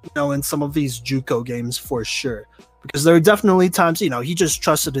 You know, in some of these JUCO games for sure. Because there are definitely times, you know, he just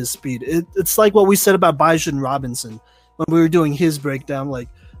trusted his speed. It's like what we said about Bijan Robinson when we were doing his breakdown. Like,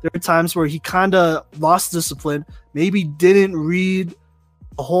 there are times where he kind of lost discipline, maybe didn't read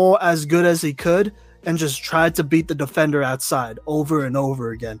the hole as good as he could, and just tried to beat the defender outside over and over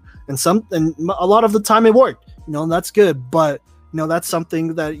again. And a lot of the time it worked, you know, and that's good. But, you know, that's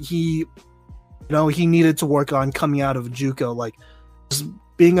something that he needed to work on coming out of JUCO. Like, just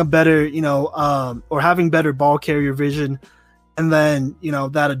being a better, you know, or having better ball carrier vision, and then, you know,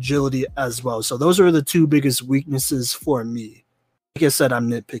 that agility as well. So those are the two biggest weaknesses for me. Like I said, I'm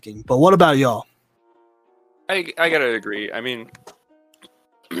nitpicking. But what about y'all? I gotta agree. I mean,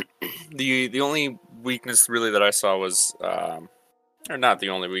 the only weakness really that I saw was, or not the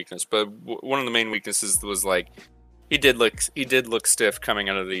only weakness, but one of the main weaknesses was like he did look stiff coming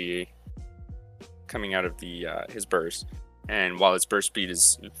out of his burst. And while his burst speed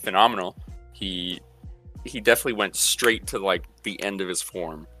is phenomenal, he definitely went straight to like the end of his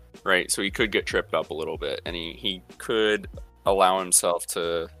form, right? So he could get tripped up a little bit, and he could allow himself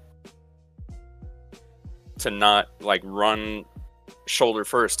to not like run shoulder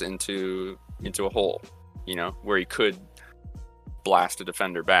first into a hole, you know, where he could blast a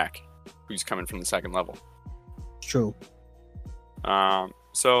defender back who's coming from the second level. True.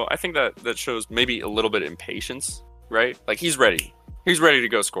 So I think that shows maybe a little bit of impatience. Right? Like he's ready. He's ready to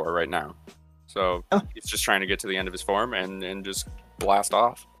go score right now. So he's just trying to get to the end of his form and just blast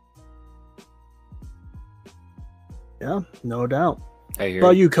off. Yeah, no doubt. I hear What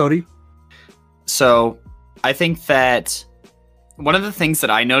about you, Kodey? So I think that one of the things that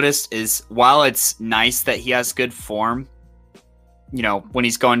I noticed is while it's nice that he has good form, you know, when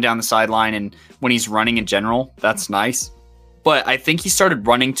he's going down the sideline and when he's running in general, that's nice. But I think he started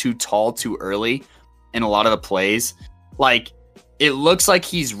running too tall too early in a lot of the plays. Like, it looks like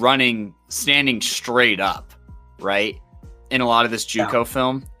he's running standing straight up, right? In a lot of this JUCO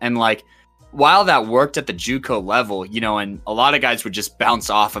film. And like, while that worked at the JUCO level, you know, and a lot of guys would just bounce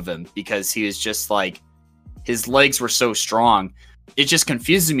off of him because he was just like, his legs were so strong. It just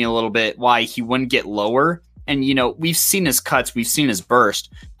confuses me a little bit why he wouldn't get lower. And, you know, we've seen his cuts, we've seen his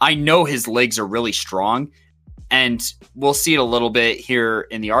burst. I know his legs are really strong, and we'll see it a little bit here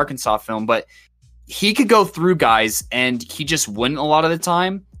in the Arkansas film, but he could go through guys and he just wouldn't a lot of the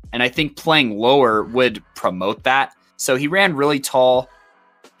time. And I think playing lower would promote that. So he ran really tall,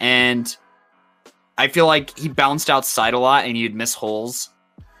 and I feel like he bounced outside a lot and he'd miss holes.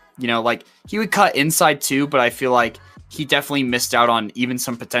 You know, like he would cut inside too, but I feel like he definitely missed out on even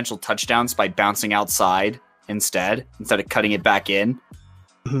some potential touchdowns by bouncing outside instead of cutting it back in.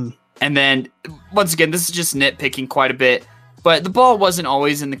 Mm-hmm. And then once again, this is just nitpicking quite a bit, but the ball wasn't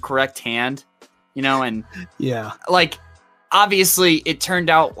always in the correct hand, you know, and yeah, like obviously it turned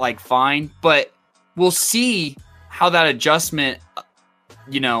out like fine, but we'll see how that adjustment,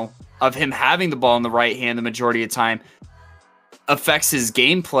 you know, of him having the ball in the right hand the majority of the time affects his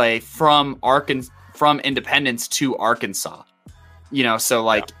gameplay from Independence to Arkansas. So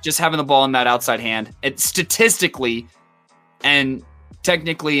like just having the ball in that outside hand, it statistically and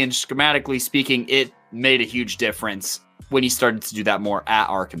technically and schematically speaking, it made a huge difference when he started to do that more at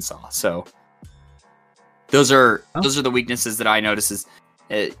Arkansas. So those are the weaknesses that I notice.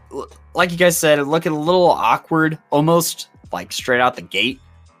 Like you guys said, it looked a little awkward, almost like straight out the gate.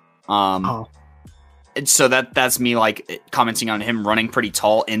 And so that's me like commenting on him running pretty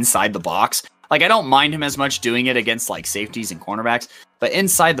tall inside the box. Like I don't mind him as much doing it against like safeties and cornerbacks, but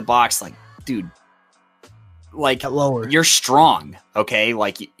inside the box, like dude, like lower. You're strong, okay?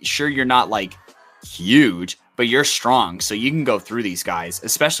 Like sure you're not like huge, but you're strong, so you can go through these guys,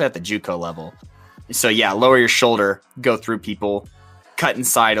 especially at the JUCO level. So yeah, lower your shoulder, go through people, cut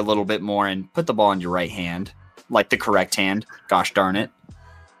inside a little bit more, and put the ball in your right hand, like the correct hand. Gosh darn it.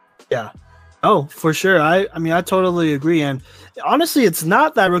 Yeah. Oh, for sure. I mean, I totally agree. And honestly, it's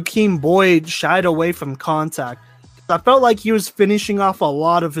not that Rakeem Boyd shied away from contact. I felt like he was finishing off a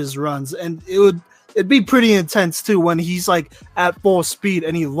lot of his runs, and it'd be pretty intense too when he's like at full speed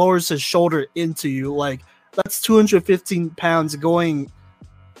and he lowers his shoulder into you. Like that's 215 pounds going,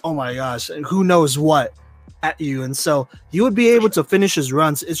 oh my gosh, who knows what at you. And so you would be able to finish his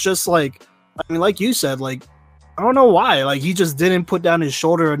runs. It's just like, I mean, like you said, like, I don't know why, like he just didn't put down his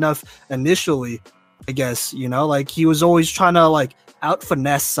shoulder enough initially, I guess, like he was always trying to like out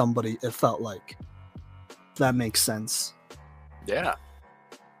finesse somebody. It felt like, if that makes sense. Yeah,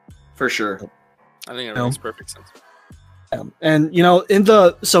 for sure. I think it makes perfect sense. And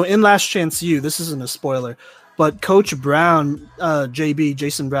in Last Chance U, this isn't a spoiler, but Coach Brown,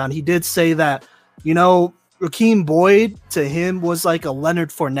 Jason Brown, he did say that, Rakeem Boyd to him was like a Leonard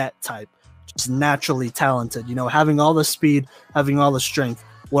Fournette type, just naturally talented, having all the speed, having all the strength.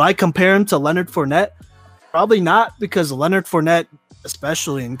 Would I compare him to Leonard Fournette? Probably not, because Leonard Fournette,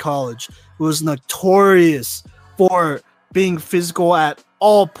 especially in college, was notorious for being physical at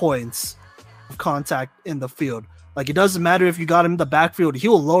all points of contact in the field. Like, it doesn't matter if you got him in the backfield, he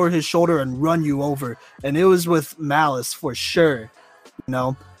will lower his shoulder and run you over. And it was with malice for sure,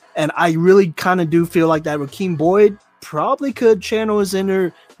 And I really kind of do feel like that Rakeem Boyd probably could channel his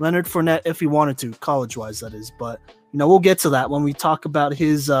inner Leonard Fournette if he wanted to, college-wise, that is. But, we'll get to that when we talk about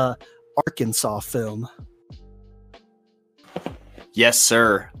his Arkansas film. Yes,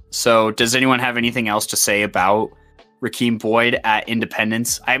 sir. So does anyone have anything else to say about Rakeem Boyd at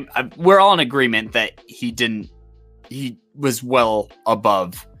Independence? We're all in agreement that he was well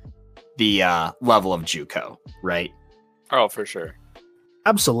above the level of JUCO, right? Oh, for sure.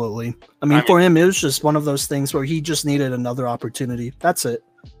 Absolutely. I mean, for him, it was just one of those things where he just needed another opportunity. That's it.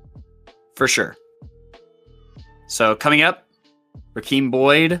 For sure. So coming up, Rakeem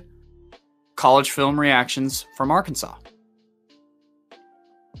Boyd, college film reactions from Arkansas.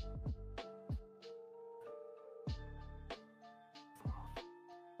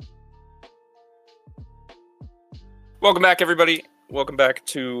 Welcome back, everybody. Welcome back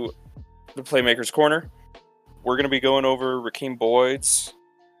to the Playmakers Corner. We're going to be going over Rakeem Boyd's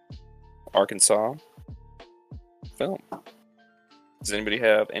Arkansas film. Does anybody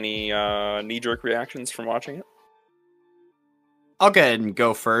have any knee-jerk reactions from watching it? I'll go ahead and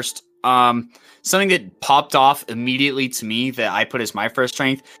go first. Something that popped off immediately to me that I put as my first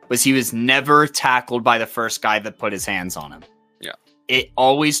strength was he was never tackled by the first guy that put his hands on him. Yeah. It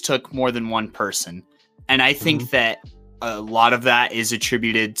always took more than one person. And I think that a lot of that is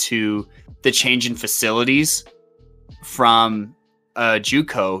attributed to the change in facilities from a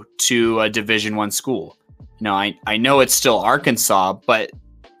JUCO to a Division I school. I know it's still Arkansas, but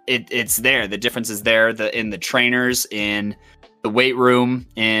it's there. The difference is there in the trainers, in the weight room,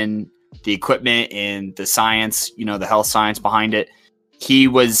 in the equipment, in the science, the health science behind it. He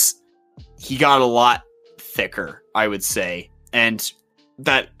got a lot thicker, I would say. And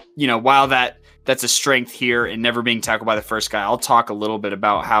that, while that's a strength here in never being tackled by the first guy, I'll talk a little bit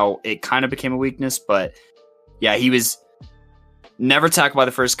about how it kind of became a weakness, but yeah, he was never tackled by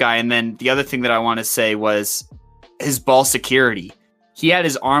the first guy. And then the other thing that I want to say was his ball security. He had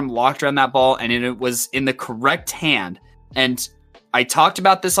his arm locked around that ball, and it was in the correct hand. And I talked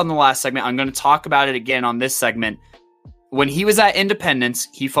about this on the last segment. I'm going to talk about it again on this segment. When he was at Independence,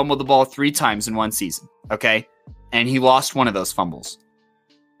 he fumbled the ball 3 times in one season, okay? And he lost one of those fumbles.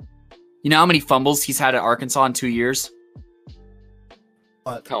 You know how many fumbles he's had at Arkansas in 2 years?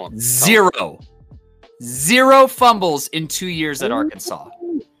 Tell him. 0. 0 fumbles in 2 years at Arkansas.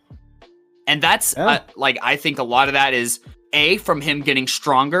 And that's, I think a lot of that is, A, from him getting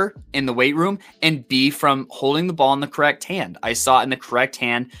stronger in the weight room, and B, from holding the ball in the correct hand. I saw it in the correct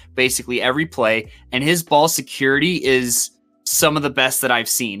hand basically every play, and his ball security is some of the best that I've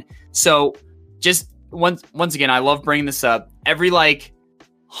seen. So just once again, I love bringing this up. every like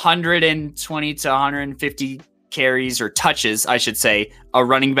 120 to 150 carries or touches, I should say, a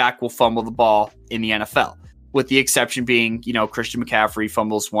running back will fumble the ball in the NFL, with the exception being, Christian McCaffrey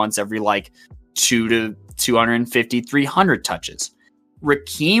fumbles once every like 2 to 250, 300 touches.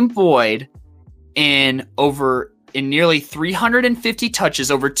 Rakeem Boyd in nearly 350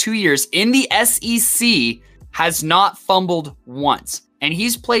 touches over 2 years in the SEC has not fumbled once, and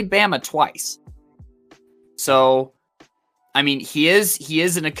he's played Bama twice. So, I mean, he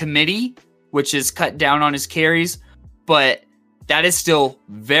is in a committee, which is cut down on his carries, but that is still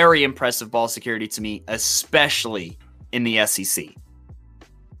very impressive ball security to me, especially in the SEC.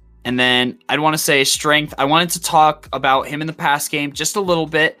 And then I'd want to say strength. I wanted to talk about him in the pass game just a little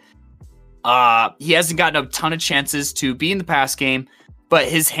bit. He hasn't gotten a ton of chances to be in the pass game, but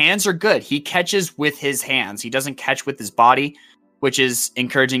his hands are good. He catches with his hands. He doesn't catch with his body, which is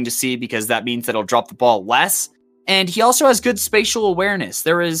encouraging to see because that means that he'll drop the ball less. And he also has good spatial awareness.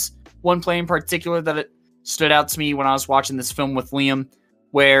 There is one play in particular that stood out to me when I was watching this film with Liam,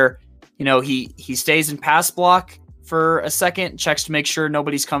 where, he stays in pass block for a second, checks to make sure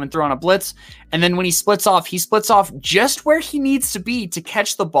nobody's coming through on a blitz. And then when he splits off just where he needs to be to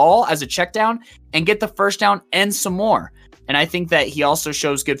catch the ball as a check down and get the first down and some more. And I think that he also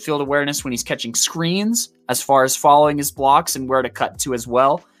shows good field awareness when he's catching screens, as far as following his blocks and where to cut to as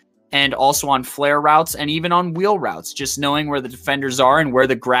well. And also on flare routes and even on wheel routes, just knowing where the defenders are and where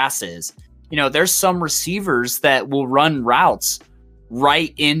the grass is. There's some receivers that will run routes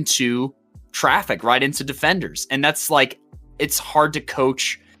right into traffic, right into defenders. And that's it's hard to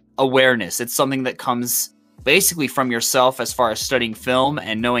coach awareness. It's something that comes basically from yourself as far as studying film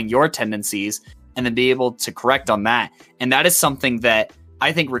and knowing your tendencies and then be able to correct on that. And that is something that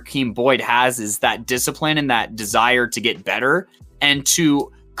I think Rakeem Boyd has, is that discipline and that desire to get better and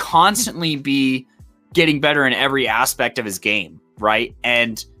to constantly be getting better in every aspect of his game, right?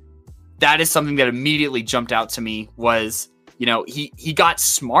 And that is something that immediately jumped out to me was, he got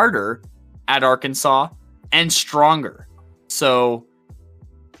smarter at Arkansas and stronger. So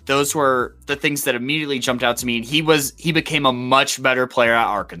those were the things that immediately jumped out to me. And he became a much better player at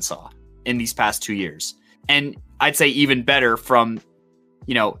Arkansas in these past 2 years. And I'd say even better from,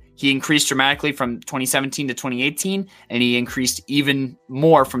 he increased dramatically from 2017 to 2018, and he increased even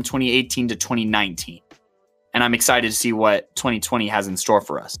more from 2018 to 2019. And I'm excited to see what 2020 has in store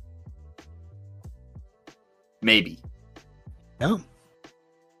for us. Maybe. Yeah. All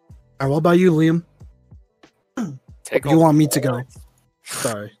right, what about you, Liam? You want me to go?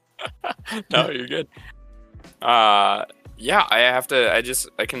 Sorry. No, you're good. Yeah, I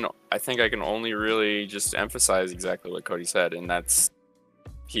think I can only really just emphasize exactly what Kodey said, and that's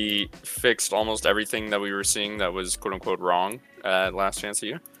he fixed almost everything that we were seeing that was quote unquote wrong at Last Chance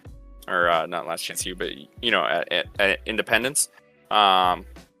U, or not Last Chance U, but at Independence. And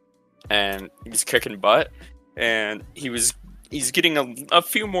he's kicking butt, and he's getting a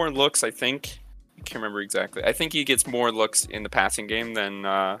few more looks. I think I can't remember exactly. I think he gets more looks in the passing game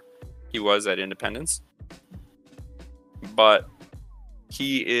than he was at Independence. But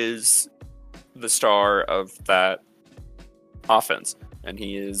he is the star of that offense. And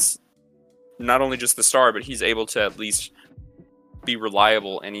he is not only just the star, but he's able to at least be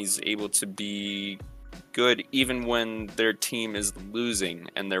reliable, and he's able to be good even when their team is losing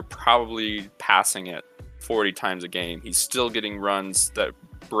and they're probably passing it 40 times a game. He's still getting runs that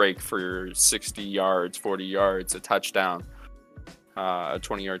break for 60 yards, 40 yards, a touchdown, a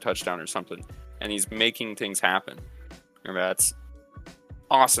 20-yard touchdown or something. And he's making things happen. And that's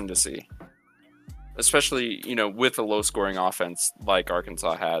awesome to see. Especially, with a low-scoring offense like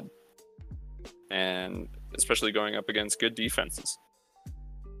Arkansas had. And especially going up against good defenses.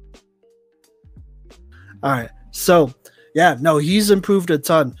 All right. So, yeah, no, he's improved a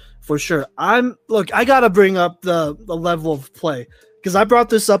ton for sure. I got to bring up the level of play because I brought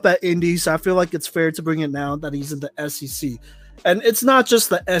this up at Indy, so I feel like it's fair to bring it now that he's in the SEC. And it's not just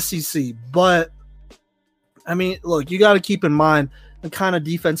the SEC, but I mean, look, you got to keep in mind the kind of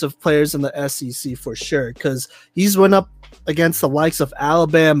defensive players in the SEC for sure, because he's went up against the likes of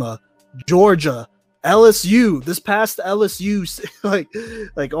Alabama, Georgia, LSU, this past LSU,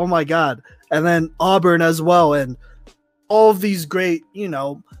 like oh my God, and then Auburn as well, and all of these great,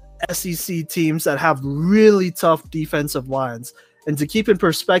 SEC teams that have really tough defensive lines. And to keep in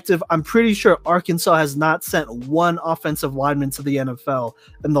perspective, I'm pretty sure Arkansas has not sent one offensive lineman to the NFL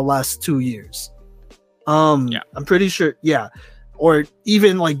in the last 2 years. I'm pretty sure, or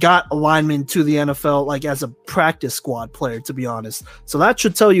even got a lineman to the NFL as a practice squad player, to be honest. So that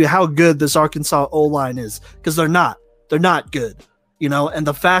should tell you how good this Arkansas O-line is, because they're not good, and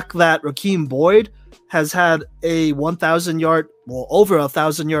the fact that Rakeem Boyd has had a 1,000-yard, well, over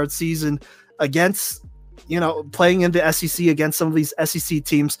 1,000-yard season against, playing in the SEC against some of these SEC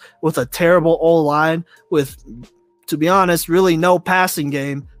teams with a terrible O-line, with, to be honest, really no passing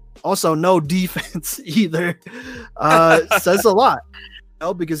game, also no defense either, says a lot.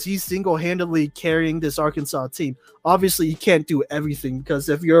 Because he's single-handedly carrying this Arkansas team. Obviously, you can't do everything, because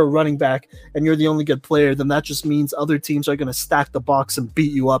if you're a running back and you're the only good player, then that just means other teams are going to stack the box and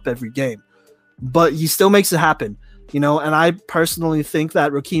beat you up every game. But he still makes it happen, and I personally think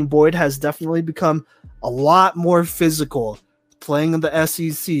that Rakeem Boyd has definitely become a lot more physical playing in the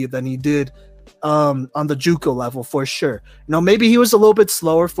SEC than he did on the JUCO level, for sure. Maybe he was a little bit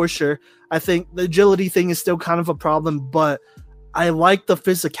slower, for sure. I think the agility thing is still kind of a problem, but I like the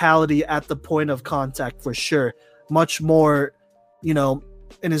physicality at the point of contact, for sure. Much more, in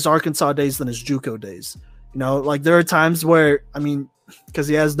his Arkansas days than his JUCO days. Like there are times where, because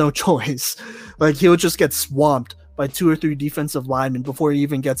he has no choice, like he'll just get swamped by 2 or 3 defensive linemen before he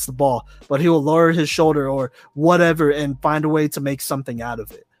even gets the ball. But he will lower his shoulder or whatever and find a way to make something out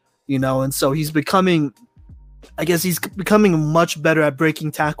of it. And so he's becoming much better at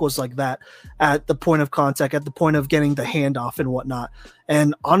breaking tackles like that at the point of contact, at the point of getting the handoff and whatnot.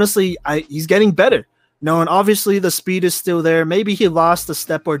 And honestly, he's getting better. And obviously the speed is still there. Maybe he lost a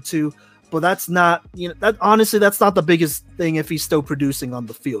step or two, but that's not, that's not the biggest thing if he's still producing on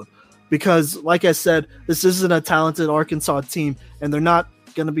the field. Because like I said, this isn't a talented Arkansas team, and they're not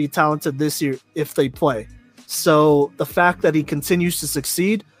going to be talented this year if they play. So the fact that he continues to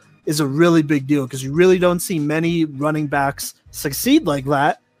succeed is a really big deal, because you really don't see many running backs succeed like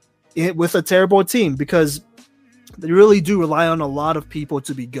that with a terrible team, because they really do rely on a lot of people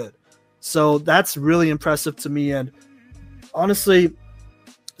to be good. So that's really impressive to me. And honestly,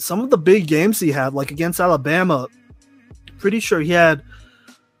 some of the big games he had, like against Alabama, pretty sure he had,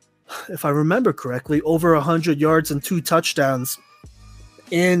 if I remember correctly, over 100 yards and 2 touchdowns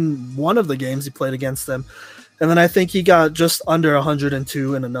in one of the games he played against them. And then I think he got just under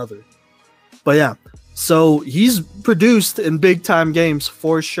 102 in another. But yeah, so he's produced in big time games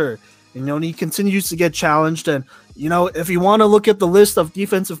for sure. And he continues to get challenged. And if you want to look at the list of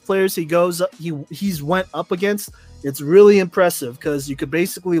defensive players he's went up against, it's really impressive, because you could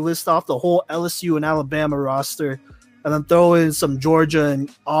basically list off the whole LSU and Alabama roster, and then throw in some Georgia and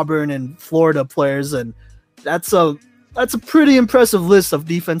Auburn and Florida players, and that's a pretty impressive list of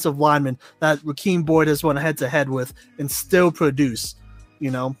defensive linemen that Rakeem Boyd has went head-to-head with and still produce,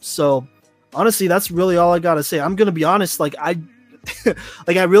 So, honestly, that's really all I got to say. I'm going to be honest, I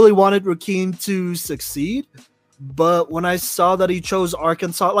really wanted Rakeem to succeed, but when I saw that he chose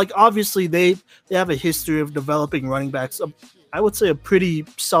Arkansas, obviously they have a history of developing running backs. I would say a pretty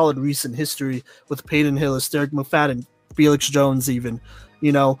solid recent history with Peyton Hillis, Derek McFadden, Felix Jones even,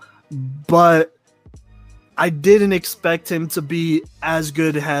 but I didn't expect him to be as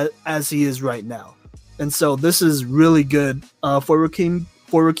good as he is right now. And so this is really good for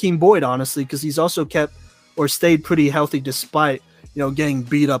Rakeem Boyd, honestly, because he's also stayed pretty healthy despite, getting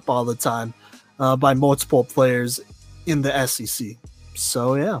beat up all the time by multiple players in the SEC.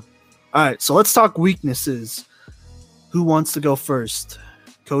 So, yeah. All right, so let's talk weaknesses. Who wants to go first?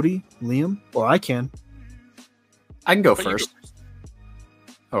 Kodey, Liam, or I can? I can go first.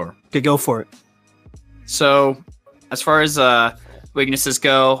 Okay, go for it. So, as far as weaknesses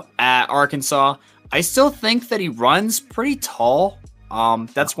go at Arkansas, I still think that he runs pretty tall.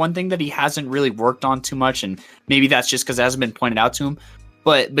 That's one thing that he hasn't really worked on too much, and maybe that's just because it hasn't been pointed out to him.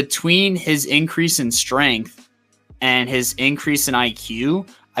 But between his increase in strength and his increase in IQ,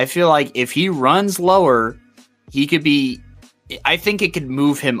 I feel like if he runs lower, he could be, I think it could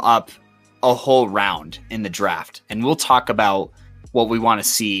move him up a whole round in the draft. And we'll talk about what we want to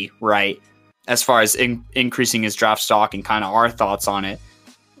see, right, as far as increasing his draft stock and kind of our thoughts on it.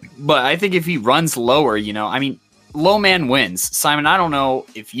 But I think if he runs lower, low man wins. Simon, I don't know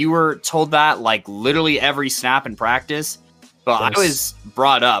if you were told that literally every snap in practice, but I was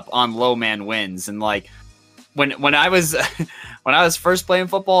brought up on low man wins. And when I was when I was first playing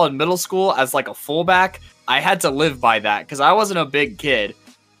football in middle school as a fullback, I had to live by that because I wasn't a big kid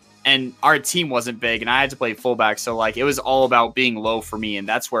and our team wasn't big and I had to play fullback. So it was all about being low for me. And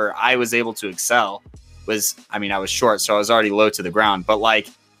that's where I was able to excel I was short, so I was already low to the ground, but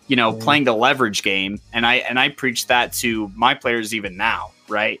playing the leverage game. And I preach that to my players even now.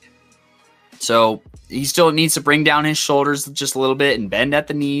 Right. So he still needs to bring down his shoulders just a little bit and bend at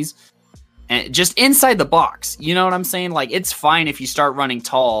the knees and just inside the box. You know what I'm saying? It's fine if you start running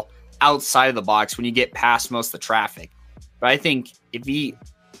tall outside of the box when you get past most of the traffic. But I think if he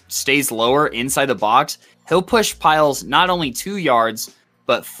stays lower inside the box, he'll push Piles not only 2 yards,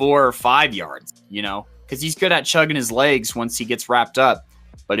 but 4 or 5 yards, because he's good at chugging his legs once he gets wrapped up.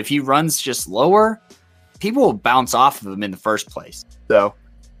 But if he runs just lower, people will bounce off of him in the first place. So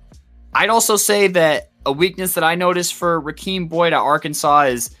I'd also say that a weakness that I noticed for Rakeem Boyd at Arkansas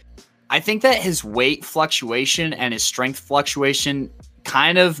is I think that his weight fluctuation and his strength fluctuation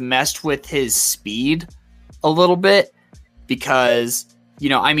kind of messed with his speed a little bit because,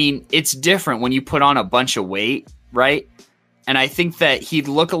 it's different when you put on a bunch of weight, right? And I think that he'd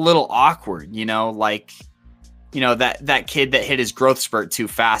look a little awkward, that kid that hit his growth spurt too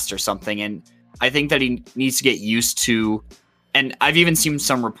fast or something. And I think that he needs to get used to, and I've even seen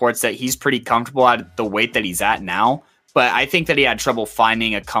some reports that he's pretty comfortable at the weight that he's at now. But I think that he had trouble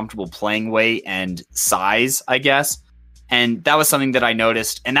finding a comfortable playing weight and size, I guess. And that was something that I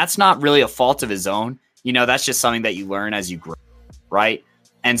noticed. And that's not really a fault of his own. That's just something that you learn as you grow, right?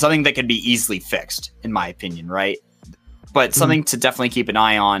 And something that can be easily fixed, in my opinion, right? But something to definitely keep an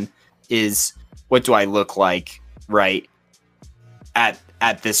eye on is what do I look like, right, at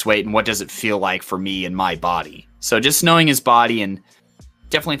this weight, and what does it feel like for me and my body? So just knowing his body and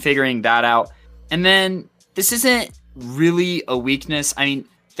definitely figuring that out. And then this isn't really a weakness. I mean,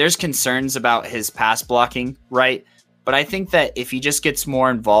 there's concerns about his pass blocking, right? But I think that if he just gets more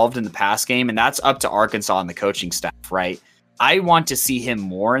involved in the pass game, and that's up to Arkansas and the coaching staff, right? I want to see him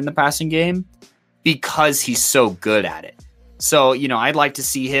more in the passing game because he's so good at it. So, I'd like to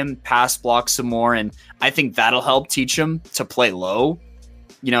see him pass block some more, and I think that'll help teach him to play low,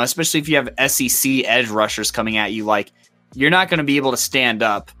 especially if you have SEC edge rushers coming at you. Like, you're not going to be able to stand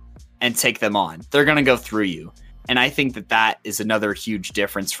up and take them on. They're going to go through you. And I think that is another huge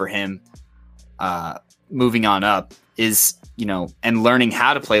difference for him moving on up is, and learning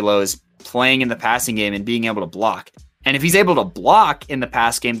how to play low is playing in the passing game and being able to block. And if he's able to block in the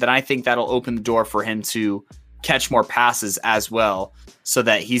pass game, then I think that'll open the door for him to catch more passes as well, so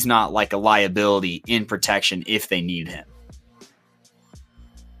that he's not like a liability in protection if they need him.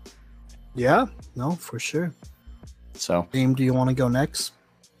 Yeah, no, for sure. So, Dame, do you want to go next?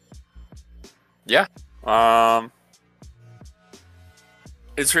 Yeah.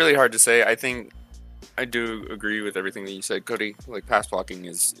 It's really hard to say. I think I do agree with everything that you said, Kodey. Like, pass blocking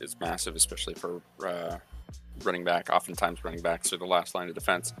is massive, especially for running back. Oftentimes running backs are the last line of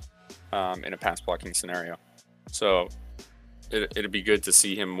defense in a pass blocking scenario. So it'd be good to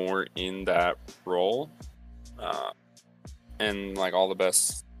see him more in that role. And like all the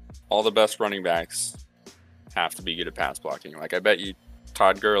best running backs have to be good at pass blocking. Like, I bet you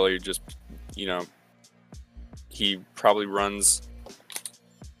Todd Gurley he probably runs,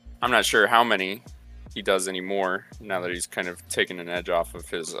 I'm not sure how many he does anymore now that he's kind of taken an edge off of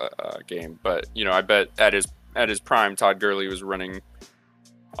his game. But, I bet at his prime, Todd Gurley was running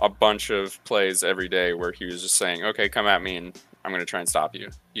a bunch of plays every day where he was just saying, okay, come at me and I'm going to try and stop you.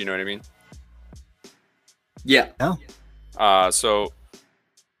 You know what I mean? Yeah. So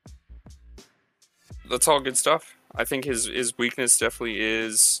that's all good stuff. I think his weakness definitely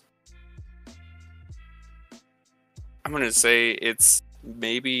is, I'm going to say it's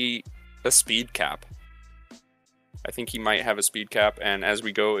maybe a speed cap. I think he might have a speed cap, and as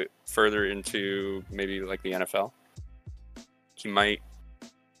we go further into maybe like the NFL, he might,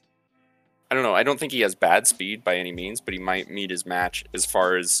 I don't know, I don't think he has bad speed by any means, but he might meet his match as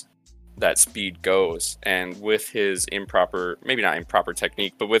far as that speed goes. And with his maybe not improper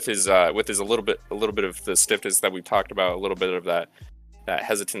technique, but with his a little bit of the stiffness that we talked about, a little bit of that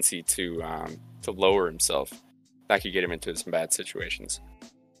hesitancy to lower himself, that could get him into some bad situations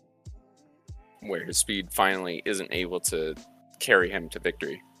where his speed finally isn't able to carry him to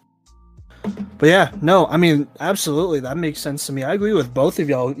victory. But yeah, no, I mean, absolutely, that makes sense to me. I agree with both of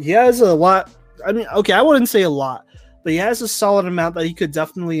y'all. He has a lot. I mean, okay, I wouldn't say a lot, but he has a solid amount that he could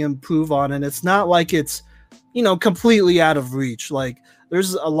definitely improve on, and it's not like it's, completely out of reach. Like,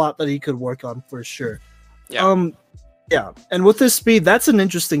 there's a lot that he could work on for sure. Yeah. Yeah, and with his speed, that's an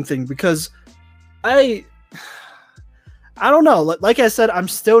interesting thing because I don't know. Like I said, I'm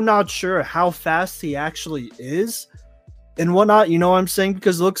still not sure how fast he actually is and whatnot. You know what I'm saying?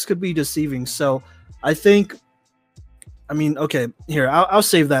 Because looks could be deceiving. So I think, okay, here, I'll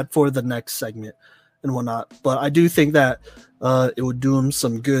save that for the next segment and whatnot. But I do think that it would do him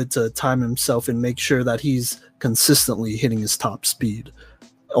some good to time himself and make sure that he's consistently hitting his top speed,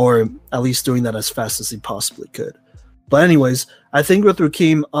 or at least doing that as fast as he possibly could. But anyways, I think with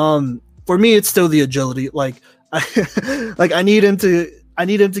Rakeem, for me, it's still the agility. Like I need him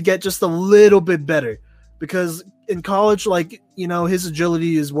to get just a little bit better, because in college, his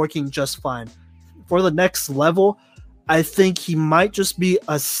agility is working just fine. For the next level, I think he might just be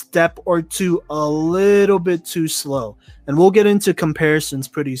a step or two a little bit too slow. And we'll get into comparisons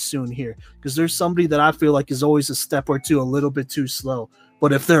pretty soon here, because there's somebody that I feel like is always a step or two a little bit too slow.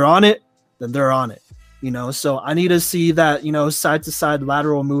 But if they're on it, then they're on it. So I need to see that, side to side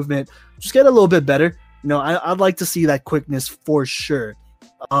lateral movement just get a little bit better. I'd like to see that quickness for sure.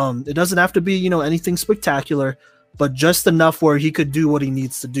 It doesn't have to be, anything spectacular, but just enough where he could do what he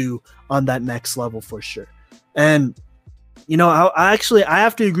needs to do on that next level for sure. And I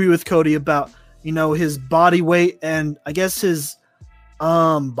have to agree with Kodey about, his body weight and I guess his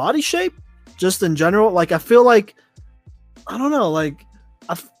body shape just in general. Like, I feel like, I don't know, like,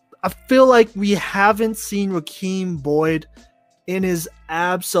 I feel like we haven't seen Rakeem Boyd in his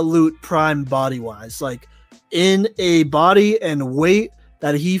absolute prime body-wise. Like, in a body and weight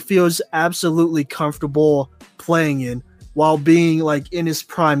that he feels absolutely comfortable playing in while being, like, in his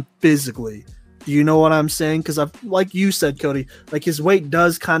prime physically. Do you know what I'm saying? Because like you said, Kodey, like his weight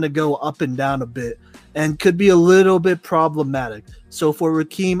does kind of go up and down a bit and could be a little bit problematic. So for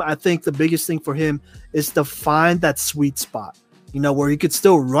Rakeem, I think the biggest thing for him is to find that sweet spot, where he could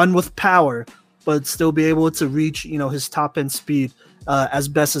still run with power, but still be able to reach, his top end speed as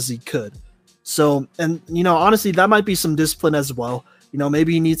best as he could. So, and, honestly, that might be some discipline as well.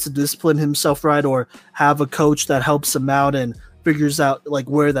 Maybe he needs to discipline himself right, or have a coach that helps him out and figures out like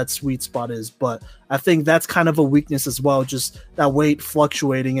where that sweet spot is. But I think that's kind of a weakness as well, just that weight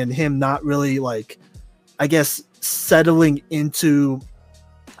fluctuating and him not really, like, I guess, settling into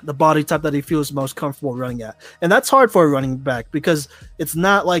the body type that he feels most comfortable running at. And that's hard for a running back, because it's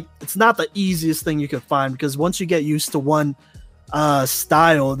not the easiest thing you can find, because once you get used to one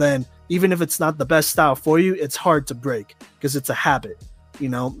style, then even if it's not the best style for you, it's hard to break because it's a habit.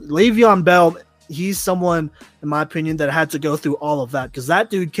 Le'Veon Bell, he's someone, in my opinion, that had to go through all of that, because that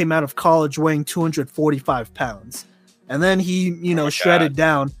dude came out of college weighing 245 pounds. And then he, shredded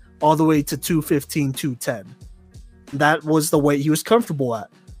down all the way to 215, 210. That was the weight he was comfortable at.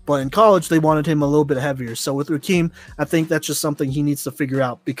 But in college, they wanted him a little bit heavier. So with Rakeem, I think that's just something he needs to figure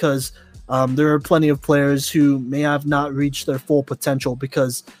out, because there are plenty of players who may have not reached their full potential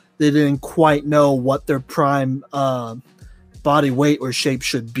because they didn't quite know what their prime body weight or shape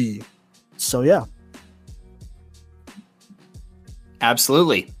should be. So, yeah.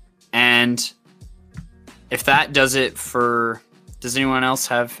 Absolutely. And if that does it for... Does anyone else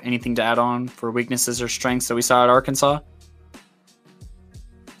have anything to add on for weaknesses or strengths that we saw at Arkansas?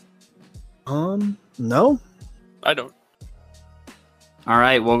 No. I don't. All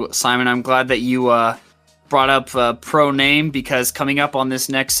right. Well, Simon, I'm glad that you brought up a pro name, because coming up on this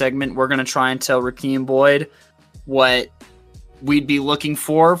next segment, we're going to try and tell Rakeem Boyd what we'd be looking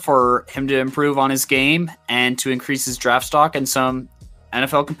for him to improve on his game and to increase his draft stock, and some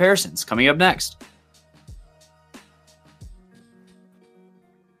NFL comparisons coming up next.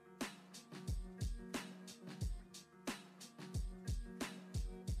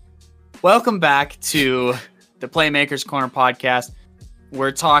 Welcome back to the Playmakers Corner podcast.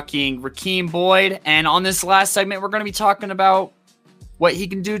 We're talking Rakeem Boyd, and on this last segment, we're going to be talking about what he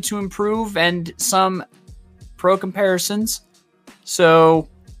can do to improve and some pro comparisons. So,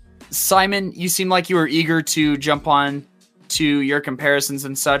 Simon, you seem like you were eager to jump on to your comparisons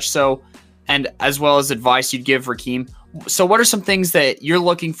and such, so, and as well as advice you'd give Rakeem. So what are some things that you're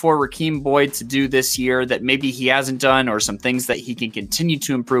looking for Rakeem Boyd to do this year that maybe he hasn't done, or some things that he can continue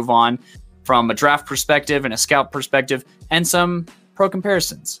to improve on from a draft perspective and a scout perspective, and some pro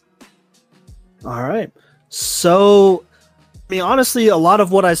comparisons? All right. So, I mean, honestly, a lot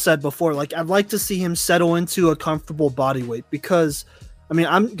of what I said before, like, I'd like to see him settle into a comfortable body weight, because, I mean,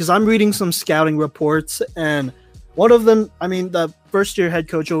 I'm reading some scouting reports, and one of them, I mean, the first-year head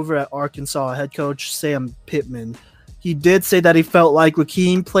coach over at Arkansas, head coach Sam Pittman, he did say that he felt like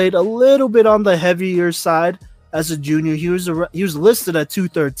Rakeem played a little bit on the heavier side as a junior. He was listed at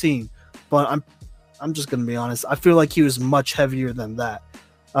 213, but I'm just gonna be honest. I feel like he was much heavier than that.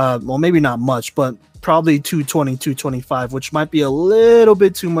 Well, maybe not much, but probably 220, 225, which might be a little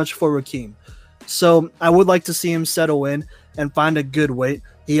bit too much for Rakeem. So I would like to see him settle in and find a good weight.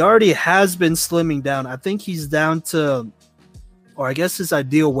 He already has been slimming down. I think he's down to, or I guess his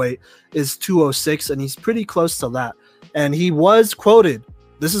ideal weight is 206, and he's pretty close to that. And he was quoted,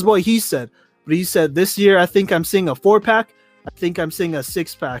 this is what he said, but he said, this year I think I'm seeing a 4-pack. I think I'm seeing a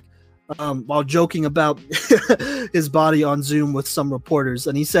 6-pack, while joking about his body on Zoom with some reporters.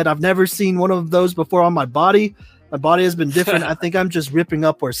 And he said, I've never seen one of those before on my body. My body has been different. I think I'm just ripping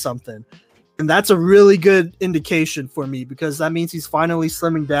up or something. And that's a really good indication for me, because that means he's finally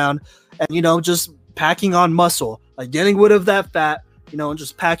slimming down and, just packing on muscle, like getting rid of that fat, and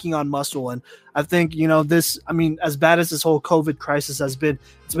just packing on muscle. And I think, as bad as this whole COVID crisis has been,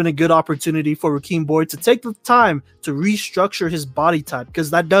 it's been a good opportunity for Rakeem Boyd to take the time to restructure his body type, because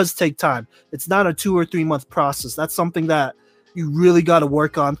that does take time. It's not a 2 or 3 month process. That's something that you really got to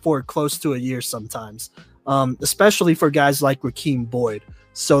work on for close to a year sometimes, especially for guys like Rakeem Boyd.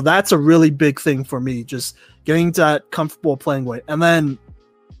 So that's a really big thing for me, just getting to that comfortable playing weight. And then,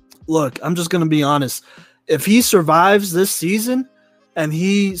 look, I'm just going to be honest. If he survives this season and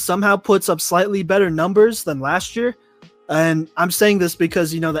he somehow puts up slightly better numbers than last year, and I'm saying this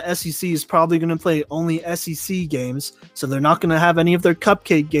because, the SEC is probably going to play only SEC games, so they're not going to have any of their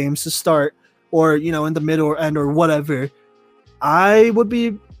cupcake games to start, or, in the middle or end or whatever, I would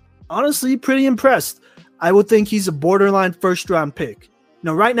be honestly pretty impressed. I would think he's a borderline first-round pick.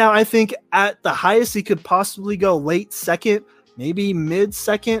 Right now, I think at the highest he could possibly go late second, maybe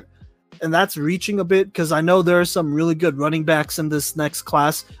mid-second, and that's reaching a bit, because I know there are some really good running backs in this next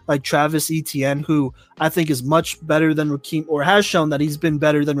class, like Travis Etienne, who I think is much better than Rakeem, or has shown that he's been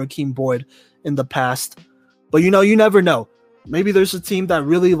better than Rakeem Boyd in the past. But you never know. Maybe there's a team that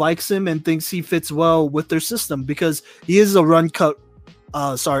really likes him and thinks he fits well with their system, because he is a one-cut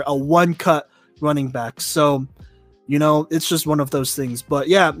running back. So, it's just one of those things. But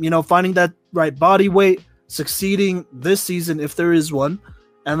yeah, finding that right body weight, succeeding this season if there is one,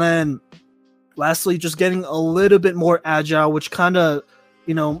 and then lastly, just getting a little bit more agile, which kind of,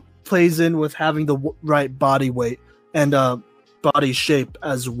 plays in with having the right body weight and body shape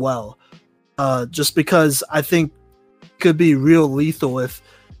as well. Just because I think it could be real lethal if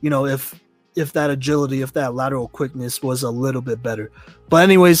that agility, if that lateral quickness was a little bit better. But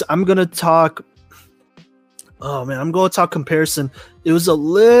anyways, I'm going to talk comparison. It was a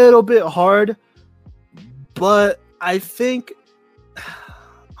little bit hard, but I think,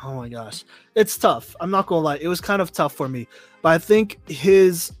 oh my gosh, it's tough. I'm not gonna lie, it was kind of tough for me. But I think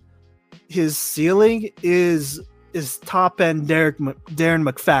his ceiling is top end Darren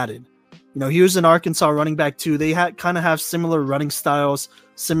McFadden. He was an Arkansas running back too. They kind of have similar running styles,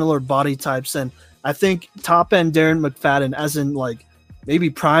 similar body types, and I think top end Darren McFadden, as in like maybe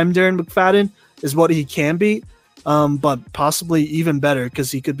prime Darren McFadden, is what he can be. But possibly even better,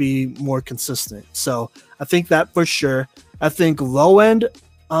 because he could be more consistent. So I think that for sure. I think low end,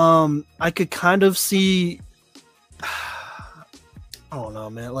 I could kind of see, I don't know,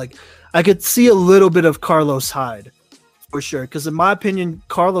 man. Like, I could see a little bit of Carlos Hyde for sure. Because in my opinion,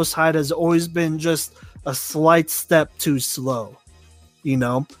 Carlos Hyde has always been just a slight step too slow,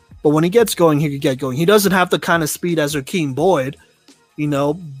 But when he gets going, he could get going. He doesn't have the kind of speed as Rakeem Boyd,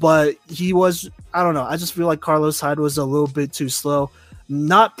 but he was, I don't know. I just feel like Carlos Hyde was a little bit too slow.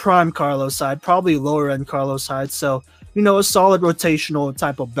 Not prime Carlos Hyde, probably lower end Carlos Hyde. So, a solid rotational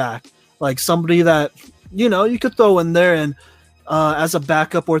type of back, like somebody that, you could throw in there and as a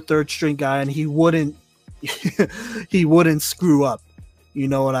backup or third string guy, and he wouldn't, he wouldn't screw up. You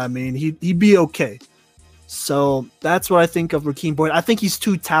know what I mean? He'd be okay. So that's what I think of Rakeem Boyd. I think he's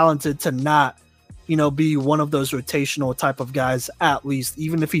too talented to not, be one of those rotational type of guys, at least,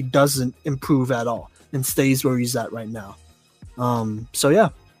 even if he doesn't improve at all and stays where he's at right now. So yeah.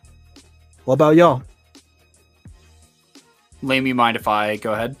 What about y'all? Lame, you mind if I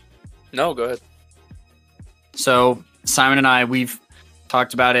go ahead? No, go ahead. So Simon and I, we've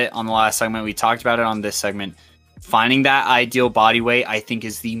talked about it on the last segment. We talked about it on this segment. Finding that ideal body weight, I think,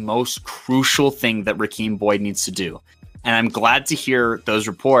 is the most crucial thing that Rakeem Boyd needs to do. And I'm glad to hear those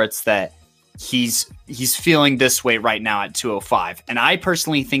reports that he's feeling this way right now at 205. And I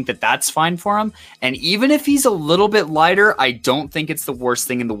personally think that that's fine for him. And even if he's a little bit lighter, I don't think it's the worst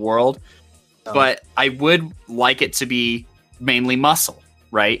thing in the world. No. But I would like it to be mainly muscle,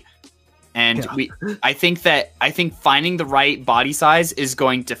 right? And I think finding the right body size is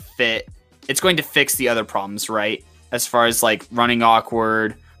going to fit. It's going to fix the other problems, right? As far as like running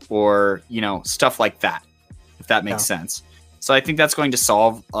awkward or, stuff like that, if that makes sense. So I think that's going to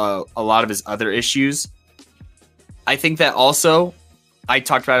solve a lot of his other issues. I think that also, I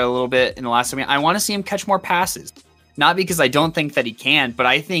talked about it a little bit in the last segment, I want to see him catch more passes. Not because I don't think that he can, but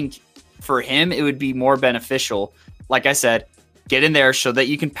I think for him, it would be more beneficial. Like I said, get in there so that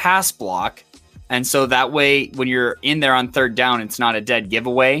you can pass block. And so that way, when you're in there on third down, it's not a dead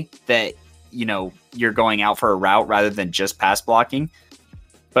giveaway that, you're going out for a route rather than just pass blocking.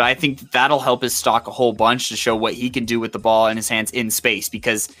 But I think that'll help his stock a whole bunch to show what he can do with the ball in his hands in space,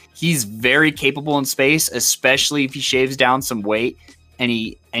 because he's very capable in space, especially if he shaves down some weight and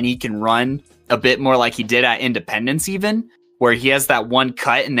he can run a bit more like he did at Independence, even where he has that one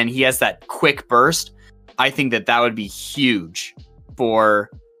cut and then he has that quick burst. I think that would be huge for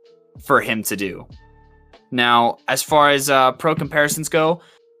him to do. Now, as far as pro comparisons go,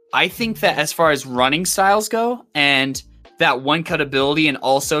 I think that as far as running styles go and that one cut ability and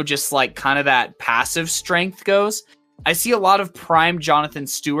also just like kind of that passive strength goes, I see a lot of prime Jonathan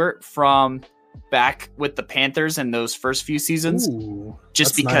Stewart from back with the Panthers in those first few seasons. Ooh,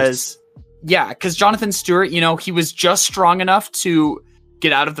 just because, because Jonathan Stewart, he was just strong enough to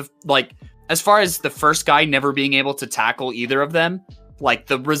get out of the, like, as far as the first guy never being able to tackle either of them, like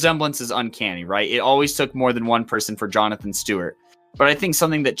the resemblance is uncanny, right? It always took more than one person for Jonathan Stewart. But I think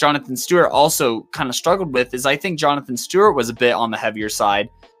something that Jonathan Stewart also kind of struggled with is I think Jonathan Stewart was a bit on the heavier side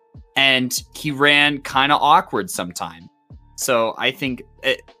and he ran kind of awkward sometime. So I think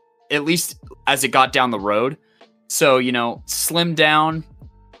at least as it got down the road. So, slim down,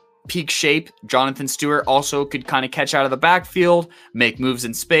 peak shape. Jonathan Stewart also could kind of catch out of the backfield, make moves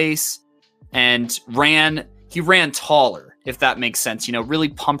in space, and he ran taller, if that makes sense. Really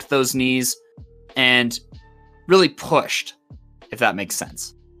pumped those knees and really pushed, if that makes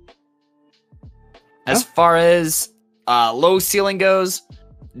sense. As far as low ceiling goes,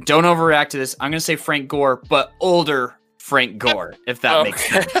 don't overreact to this. I'm going to say Frank Gore, but older Frank Gore, if that makes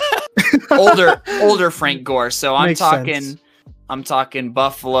sense. older Frank Gore. So I'm talking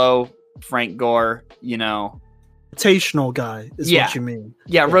Buffalo Frank Gore, Rotational guy is what you mean.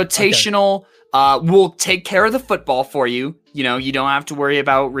 Yeah, rotational. Okay. Will take care of the football for you. You don't have to worry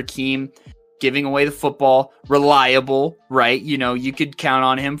about Rakeem giving away the football. Reliable, right? You could count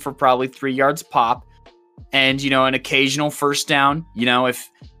on him for probably 3 yards pop. And, an occasional first down. If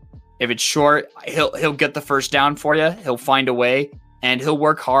it's short, he'll get the first down for you. He'll find a way, and he'll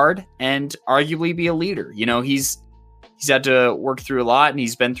work hard and arguably be a leader. He's had to work through a lot, and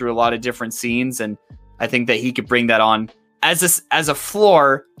he's been through a lot of different scenes, and I think that he could bring that on as a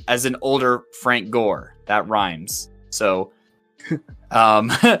floor as an older Frank Gore. That rhymes. So,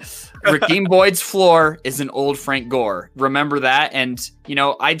 Rakeem Boyd's floor is an old Frank Gore. Remember that, and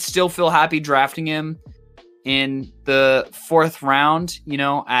I'd still feel happy drafting him in the 4th round,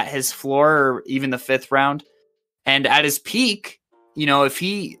 at his floor, or even the 5th round. And at his peak, if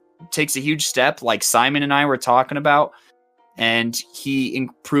he takes a huge step like Simon and I were talking about, and he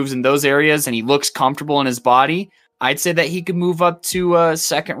improves in those areas and he looks comfortable in his body, I'd say that he could move up to a late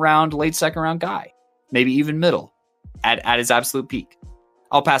second round guy, maybe even middle at his absolute peak.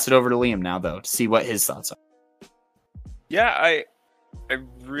 I'll pass it over to Liam now, though, to see what his thoughts are. Yeah, I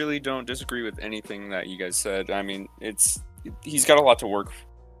really don't disagree with anything that you guys said. I mean, he's got a lot to work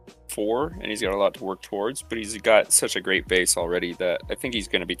for, and he's got a lot to work towards, but he's got such a great base already that I think he's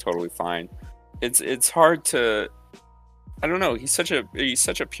going to be totally fine. It's hard to, I don't know. He's such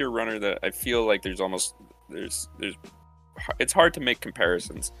a pure runner that I feel like there's it's hard to make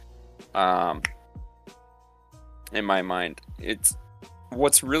comparisons. In my mind,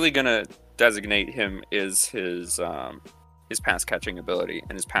 what's really going to designate him is his pass catching ability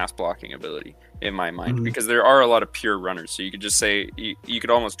and his pass blocking ability, in my mind, because there are a lot of pure runners. So you could just say, you could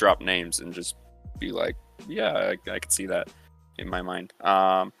almost drop names and just be like, yeah, I could see that in my mind.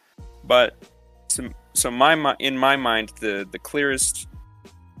 But in my mind, the clearest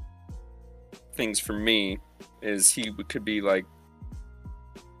things for me is he could be like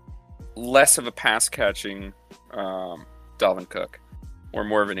less of a pass catching Dalvin Cook, or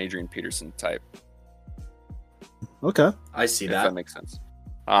more of an Adrian Peterson type. Okay, I see if that. That makes sense.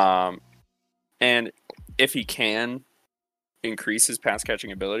 And if he can increase his pass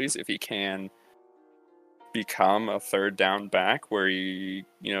catching abilities, if he can become a 3rd down back where he,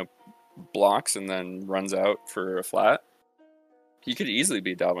 blocks and then runs out for a flat, he could easily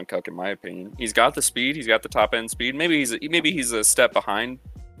be Dalvin Cook, in my opinion. He's got the speed, he's got the top end speed. Maybe he's a step behind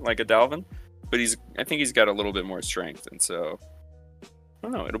like a Dalvin, but I think he's got a little bit more strength, and so I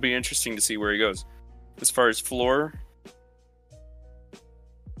don't know. It'll be interesting to see where he goes. As far as floor,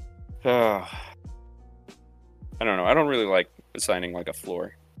 I don't know. I don't really like assigning like a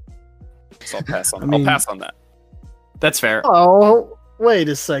floor, so I'll pass on. I'll pass on that. That's fair. Oh, wait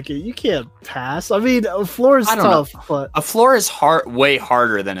a second. You can't pass. I mean, a floor is tough, but a floor is way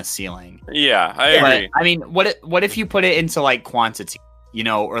harder than a ceiling. Yeah, I agree. I mean, what if you put it into like quantity,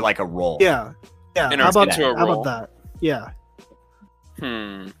 or like a roll? Yeah. How about that? Yeah.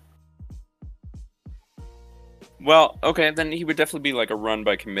 Well, okay, then he would definitely be like a run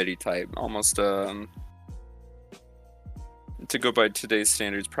by committee type, almost. To go by today's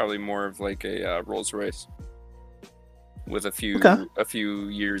standards, probably more of like a Rolls Royce with a few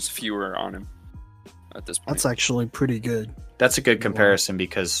years fewer on him at this point. That's actually pretty good. That's a good comparison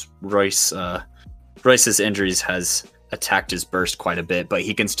because Royce's injuries has attacked his burst quite a bit, but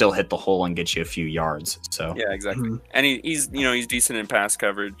he can still hit the hole and get you a few yards. So yeah, exactly. And he's decent in pass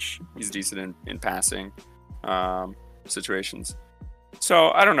coverage. He's decent in passing. situations.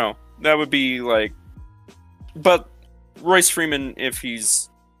 So I don't know. That would be like, but Royce Freeman, if he's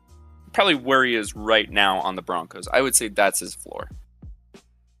probably where he is right now on the Broncos, I would say that's his floor.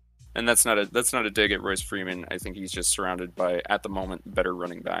 And that's not a dig at Royce Freeman. I think he's just surrounded by, at the moment, better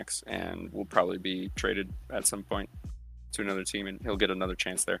running backs, and will probably be traded at some point to another team, and he'll get another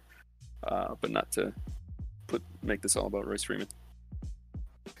chance there. But not to make this all about Royce Freeman.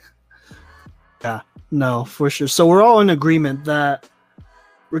 Yeah, no, for sure. So we're all in agreement that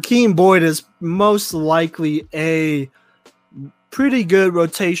Rakeem Boyd is most likely a pretty good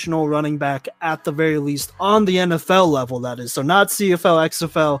rotational running back at the very least on the NFL level, that is. So not CFL,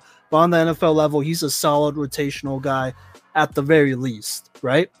 XFL, but on the NFL level, he's a solid rotational guy at the very least,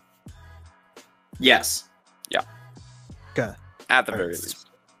 right? Yes. Yeah. Okay. At the very least.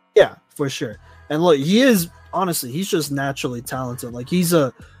 Yeah, for sure. And look, he is, honestly, he's just naturally talented. Like, he's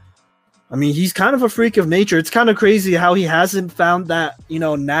kind of a freak of nature. It's kind of crazy how he hasn't found that,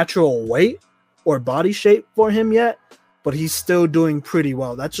 natural weight or body shape for him yet, but he's still doing pretty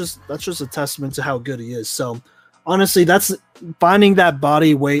well. That's just a testament to how good he is. So honestly, that's finding that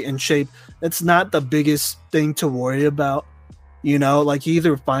body weight and shape. It's not the biggest thing to worry about. Like, he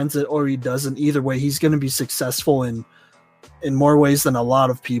either finds it or he doesn't. Either way, he's going to be successful in more ways than a lot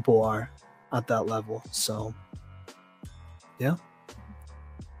of people are at that level. So yeah.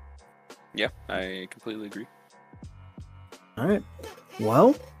 Yeah, I completely agree. All right.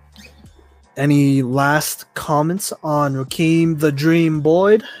 Well, any last comments on Rakeem the Dream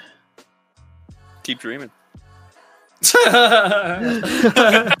Boyd? Keep dreaming.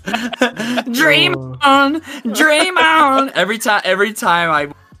 Dream on. Every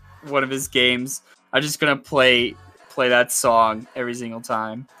time one of his games, I'm just gonna play that song every single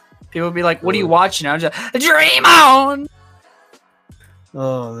time. People will be like, "What are you watching?" I'm just dream on.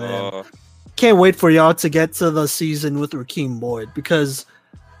 Oh man. Can't wait for y'all to get to the season with Rakeem Boyd, because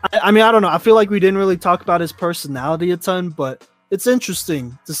I don't know. I feel like we didn't really talk about his personality a ton, but it's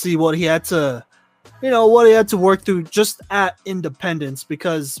interesting to see what he had to, work through just at Independence,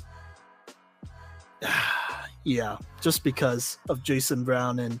 because just because of Jason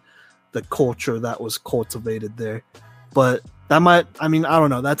Brown and the culture that was cultivated there. But that I don't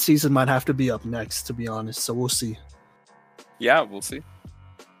know. That season might have to be up next, to be honest. So we'll see. Yeah, we'll see.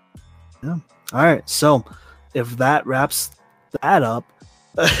 Yeah. All right. So if that wraps that up,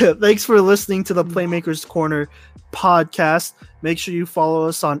 thanks for listening to the Playmakers Corner podcast. Make sure you follow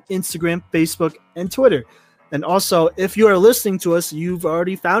us on Instagram, Facebook, and Twitter. And also, if you are listening to us, you've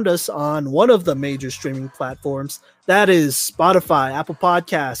already found us on one of the major streaming platforms. That is Spotify, Apple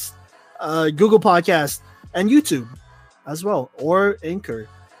Podcasts, Google Podcasts, and YouTube as well, or Anchor.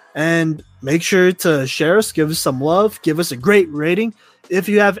 And make sure to share us, give us some love, give us a great rating. If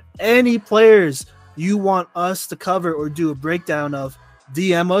you have any players you want us to cover or do a breakdown of,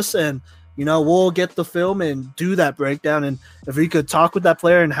 DM us, and we'll get the film and do that breakdown. And if we could talk with that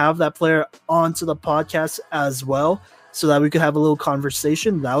player and have that player onto the podcast as well, so that we could have a little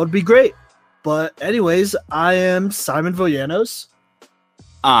conversation, that would be great. But anyways, I am Simon Villanos.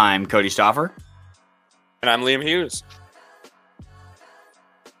 I'm Kodey Stauffer. And I'm Liam Hughes.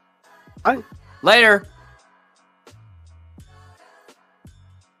 Bye. Later.